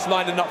found it, and it's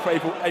lining up for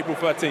April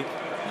 13th.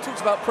 You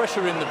talked about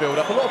pressure in the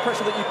build-up, a lot of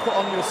pressure that you put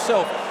on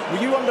yourself. Were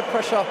you under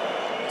pressure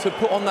to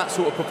put on that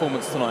sort of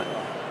performance tonight?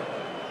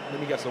 Let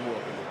me get some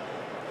water.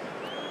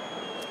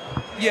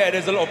 Yeah,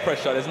 there's a lot of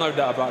pressure. There's no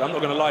doubt about it. I'm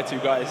not going to lie to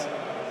you guys.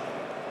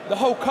 The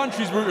whole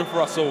country's rooting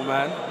for us all,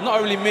 man. Not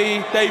only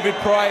me, David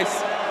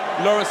Price,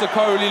 Lawrence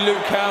Okoli,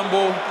 Luke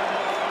Campbell.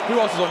 Who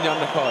else is on the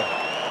undercard?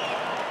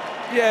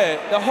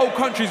 Yeah, the whole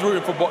country's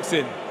rooting for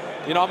boxing.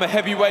 You know, I'm a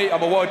heavyweight,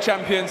 I'm a world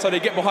champion, so they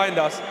get behind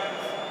us.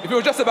 If it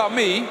was just about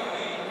me,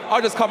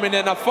 I'd just come in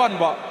there and have fun,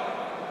 but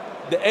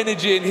the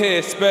energy in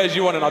here spurs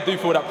you on, and I do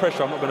feel that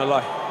pressure, I'm not going to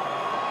lie.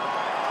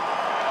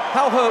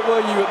 How hurt were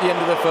you at the end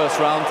of the first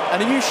round?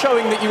 And are you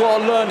showing that you are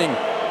learning?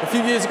 A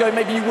few years ago,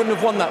 maybe you wouldn't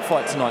have won that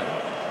fight tonight.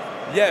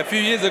 Yeah, a few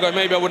years ago,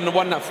 maybe I wouldn't have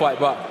won that fight,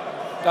 but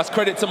that's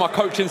credit to my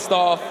coaching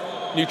staff,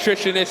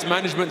 nutritionists,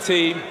 management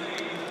team,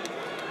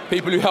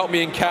 people who helped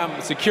me in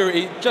camp,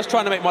 security, just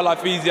trying to make my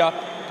life easier.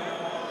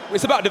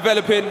 It's about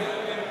developing,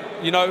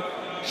 you know.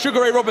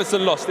 Sugar Ray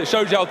Robinson lost. It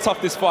shows you how tough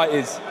this fight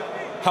is,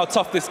 how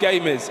tough this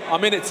game is.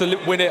 I'm in it to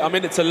win it. I'm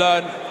in it to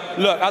learn.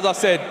 Look, as I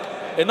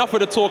said, enough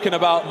of the talking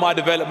about my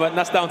development.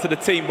 That's down to the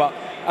team. But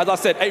as I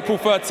said, April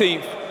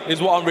 13th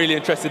is what I'm really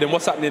interested in.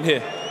 What's happening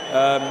here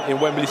in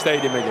Wembley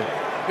Stadium again?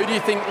 Who do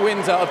you think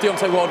wins out of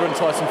Deontay Wilder and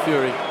Tyson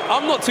Fury?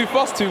 I'm not too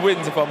fussed who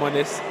wins, if I'm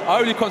honest. I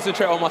only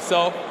concentrate on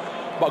myself.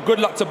 But good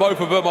luck to both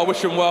of them. I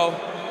wish them well.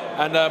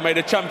 And may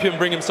the champion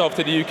bring himself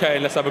to the UK,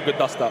 and let's have a good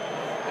dust-up.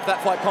 If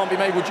that fight can't be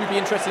made, would you be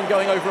interested in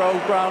going over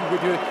old ground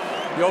with your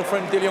old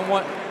friend Dillian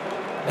White?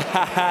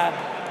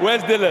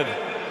 Where's Dylan?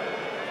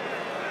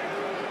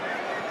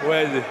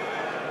 Where is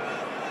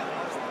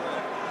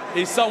he?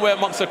 He's somewhere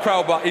amongst the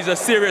crowd, but he's a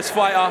serious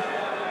fighter.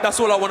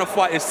 That's all I want to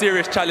fight is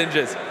serious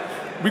challenges.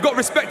 We got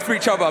respect for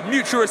each other,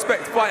 mutual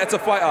respect, fighter to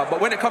fighter. But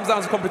when it comes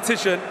down to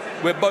competition,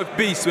 we're both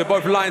beasts, we're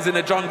both lions in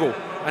the jungle,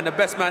 and the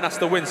best man has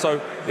to win.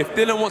 So if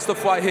Dylan wants to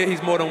fight here,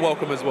 he's more than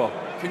welcome as well.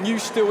 Can you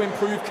still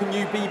improve? Can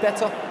you be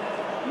better?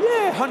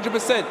 Yeah,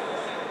 100%.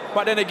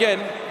 But then again,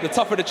 the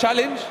tougher the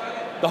challenge,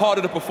 the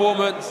harder the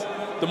performance,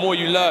 the more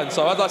you learn.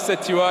 So as I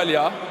said to you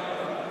earlier,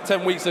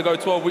 10 weeks ago,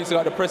 12 weeks ago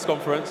at the press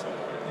conference,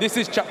 this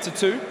is chapter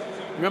 2.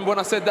 Remember when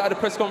I said that at the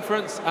press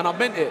conference? And I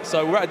meant it.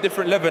 So we're at a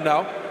different level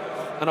now,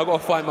 and I've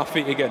got to find my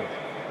feet again.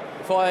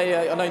 If I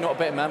know you're not a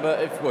better man,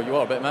 but well, you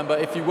are a better man,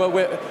 but if you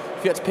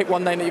had to pick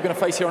one name that you're going to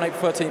face here on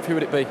April 13th, who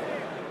would it be?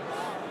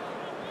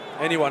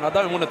 Anyone. I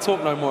don't want to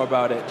talk no more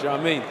about it. Do you know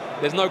what I mean?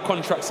 There's no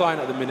contract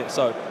signed at the minute,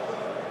 so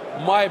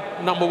my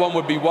number 1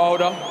 would be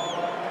Wilder,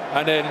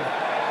 and then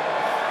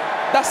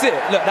that's it.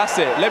 Look, that's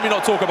it. Let me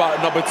not talk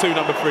about number 2,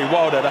 number 3.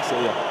 Wilder, that's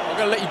it, yeah. I'm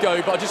going to let you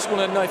go, but I just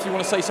want to know if you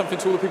want to say something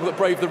to all the people that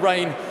braved the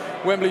rain.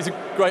 Wembley's a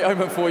great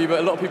omen for you, but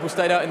a lot of people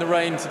stayed out in the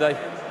rain today.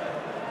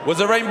 Was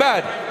the rain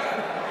bad?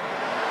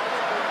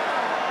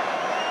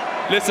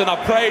 Listen,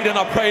 I prayed and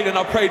I prayed and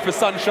I prayed for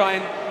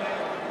sunshine.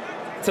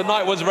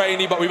 Tonight was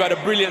rainy, but we've had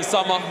a brilliant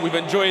summer. We've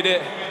enjoyed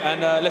it, and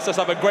let's just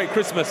have a great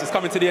Christmas. It's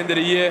coming to the end of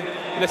the year.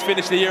 Let's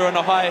finish the year on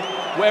a high.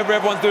 Whatever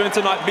everyone's doing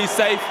tonight, be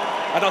safe,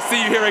 and I'll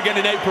see you here again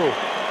in April.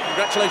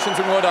 Congratulations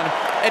and well done.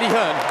 Eddie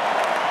Hearn,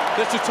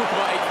 let's just talk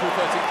about April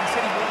 13th. He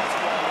said he wants to...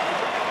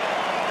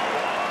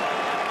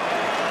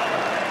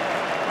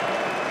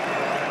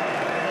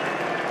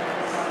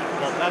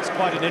 Well, that's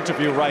quite an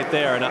interview right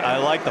there, and I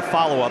like the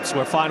follow-ups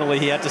where finally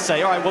he had to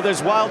say, all right, well,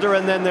 there's Wilder,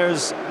 and then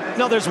there's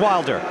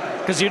Wilder.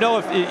 Because you know,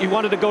 if you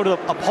wanted to go to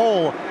a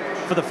poll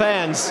for the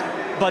fans,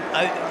 but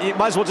you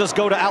might as well just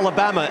go to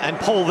Alabama and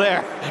poll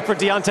there for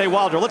Deontay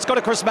Wilder. Let's go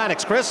to Chris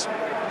Mannix. Chris?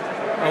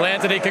 Well,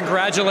 Anthony,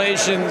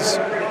 congratulations.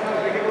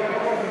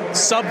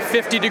 Sub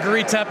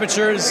 50-degree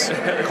temperatures,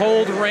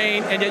 cold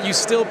rain, and yet you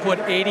still put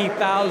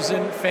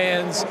 80,000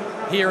 fans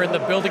here in the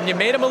building. You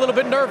made them a little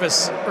bit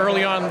nervous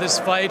early on in this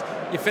fight.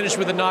 You finished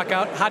with a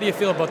knockout. How do you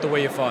feel about the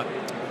way you fought?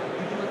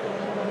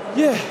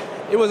 Yeah,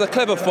 it was a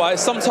clever fight.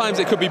 Sometimes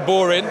it could be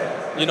boring.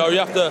 You know, you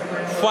have to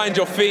find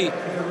your feet,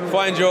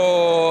 find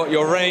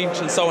your range,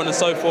 and so on and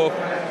so forth.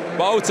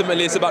 But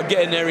ultimately, it's about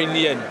getting there in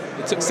the end.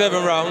 It took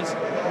 7 rounds.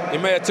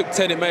 It may have took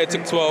 10, it may have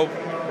took 12.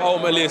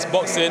 Ultimately, it's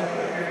boxing.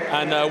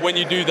 And when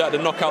you do that, the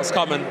knockouts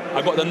come. And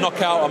I got the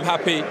knockout, I'm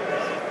happy.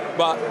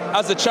 But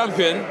as a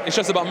champion, it's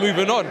just about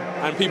moving on.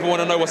 And people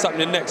want to know what's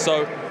happening next.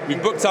 So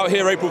we've booked out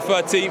here April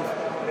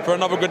 13th for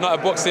another good night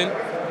of boxing.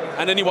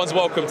 And anyone's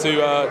welcome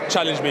to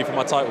challenge me for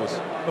my titles.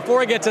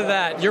 Before I get to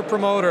that, your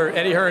promoter,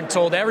 Eddie Hearn,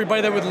 told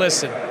everybody that would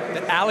listen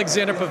that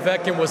Alexander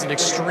Povetkin was an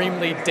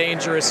extremely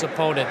dangerous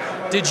opponent.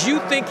 Did you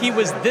think he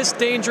was this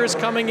dangerous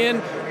coming in?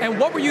 And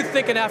what were you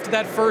thinking after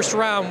that first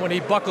round when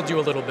he buckled you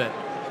a little bit?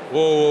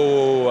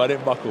 Whoa, I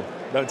didn't buckle.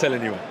 Don't tell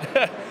anyone.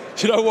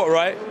 Do you know what,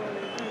 right?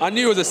 I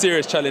knew he was a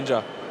serious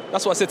challenger.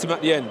 That's what I said to him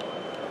at the end.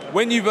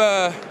 When you've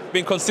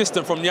been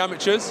consistent from the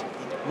amateurs,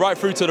 right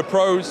through to the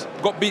pros,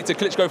 got beat to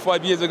Klitschko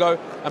 5 years ago,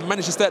 and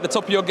managed to stay at the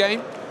top of your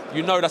game,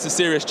 you know that's a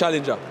serious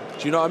challenger.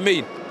 Do you know what I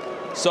mean?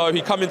 So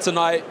he come in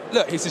tonight,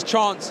 look, it's his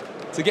chance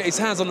to get his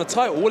hands on the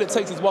title. All it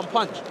takes is one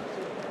punch.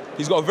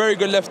 He's got a very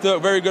good left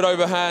hook, very good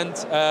overhand,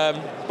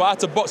 but I had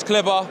to box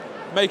clever,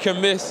 make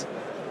him miss,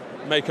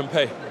 make him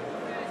pay.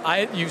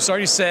 You've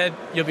already said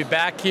you'll be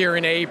back here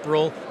in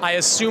April. I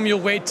assume you'll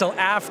wait till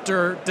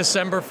after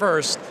December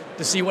 1st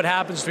to see what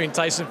happens between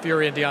Tyson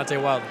Fury and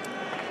Deontay Wilder.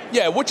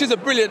 Yeah, which is a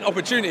brilliant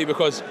opportunity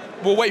because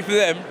we'll wait for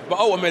them, but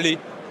ultimately,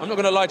 I'm not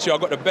going to lie to you,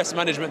 I've got the best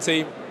management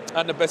team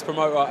and the best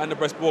promoter and the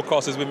best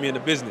broadcasters with me in the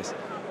business.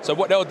 So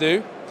what they'll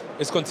do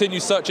is continue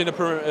searching the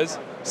perimeters,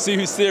 see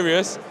who's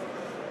serious,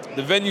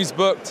 the venue's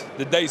booked,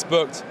 the date's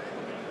booked,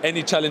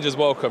 any challengers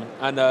welcome.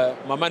 And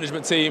my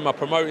management team, my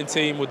promoting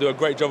team will do a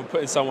great job of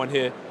putting someone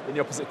here in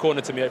the opposite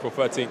corner to me April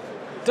 13th.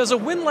 Does a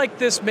win like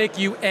this make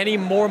you any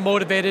more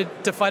motivated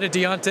to fight a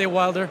Deontay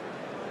Wilder?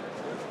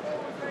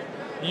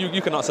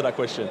 You can answer that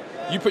question.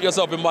 You put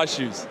yourself in my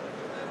shoes.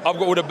 I've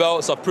got all the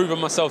belts, I've proven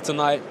myself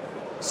tonight.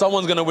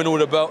 Someone's going to win all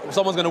the belts,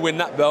 someone's going to win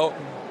that belt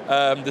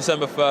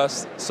December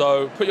 1st.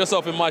 So put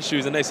yourself in my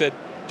shoes and they said,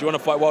 do you want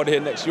to fight Wilder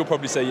here next? You'll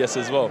probably say yes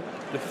as well.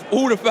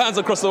 All the fans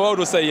across the world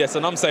will say yes,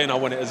 and I'm saying I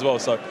want it as well.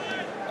 So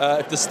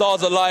if the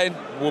stars align,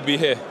 we'll be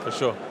here for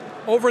sure.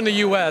 Over in the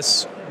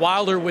U.S.,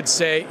 Wilder would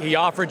say he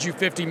offered you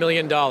 $50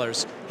 million.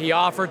 He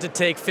offered to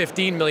take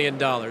 $15 million.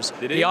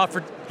 Did he?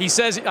 He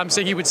says, I'm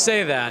saying he would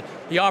say that.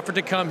 He offered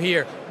to come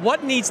here.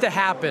 What needs to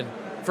happen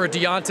for a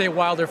Deontay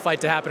Wilder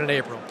fight to happen in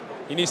April?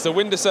 He needs to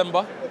win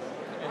December,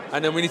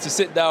 and then we need to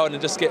sit down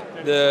and just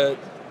get the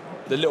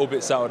little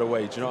bits out of the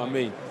way. Do you know what I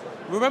mean?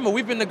 Remember,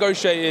 we've been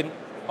negotiating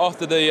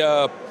after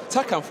the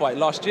Takam fight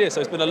last year,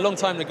 so it's been a long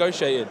time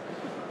negotiating.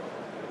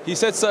 He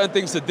said certain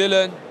things to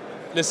Dylan.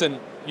 Listen,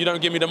 you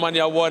don't give me the money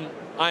I want,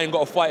 I ain't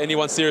got to fight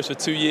anyone serious for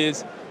 2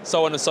 years,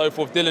 so on and so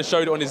forth. Dylan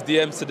showed it on his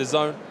DMs to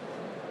DAZN.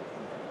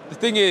 The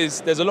thing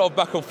is, there's a lot of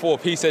back and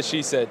forth, he said,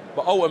 she said,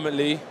 but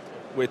ultimately,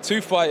 we're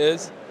 2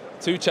 fighters,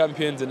 2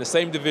 champions in the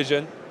same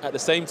division at the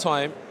same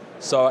time,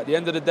 so at the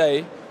end of the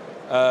day,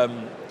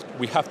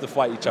 we have to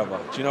fight each other.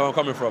 Do you know where I'm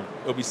coming from?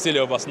 It'll be silly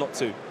of us not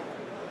to.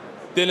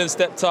 Dylan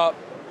stepped up,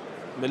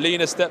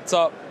 Molina stepped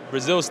up,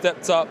 Brazil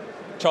stepped up,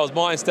 Charles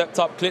Martin stepped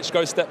up,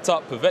 Klitschko stepped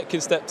up,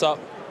 Povetkin stepped up,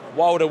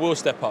 Wilder will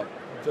step up,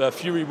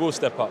 Fury will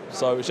step up,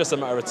 so it's just a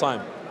matter of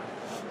time.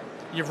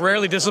 You've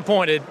rarely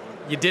disappointed.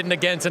 You didn't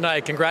again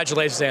tonight.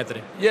 Congratulations,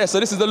 Anthony. Yeah, so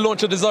this is the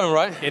launch of DAZN,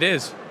 right? It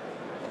is.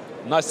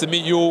 Nice to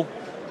meet you all.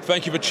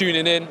 Thank you for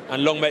tuning in,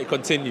 and long may it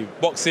continue.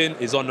 Boxing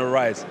is on the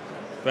rise.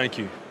 Thank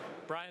you.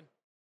 Brian.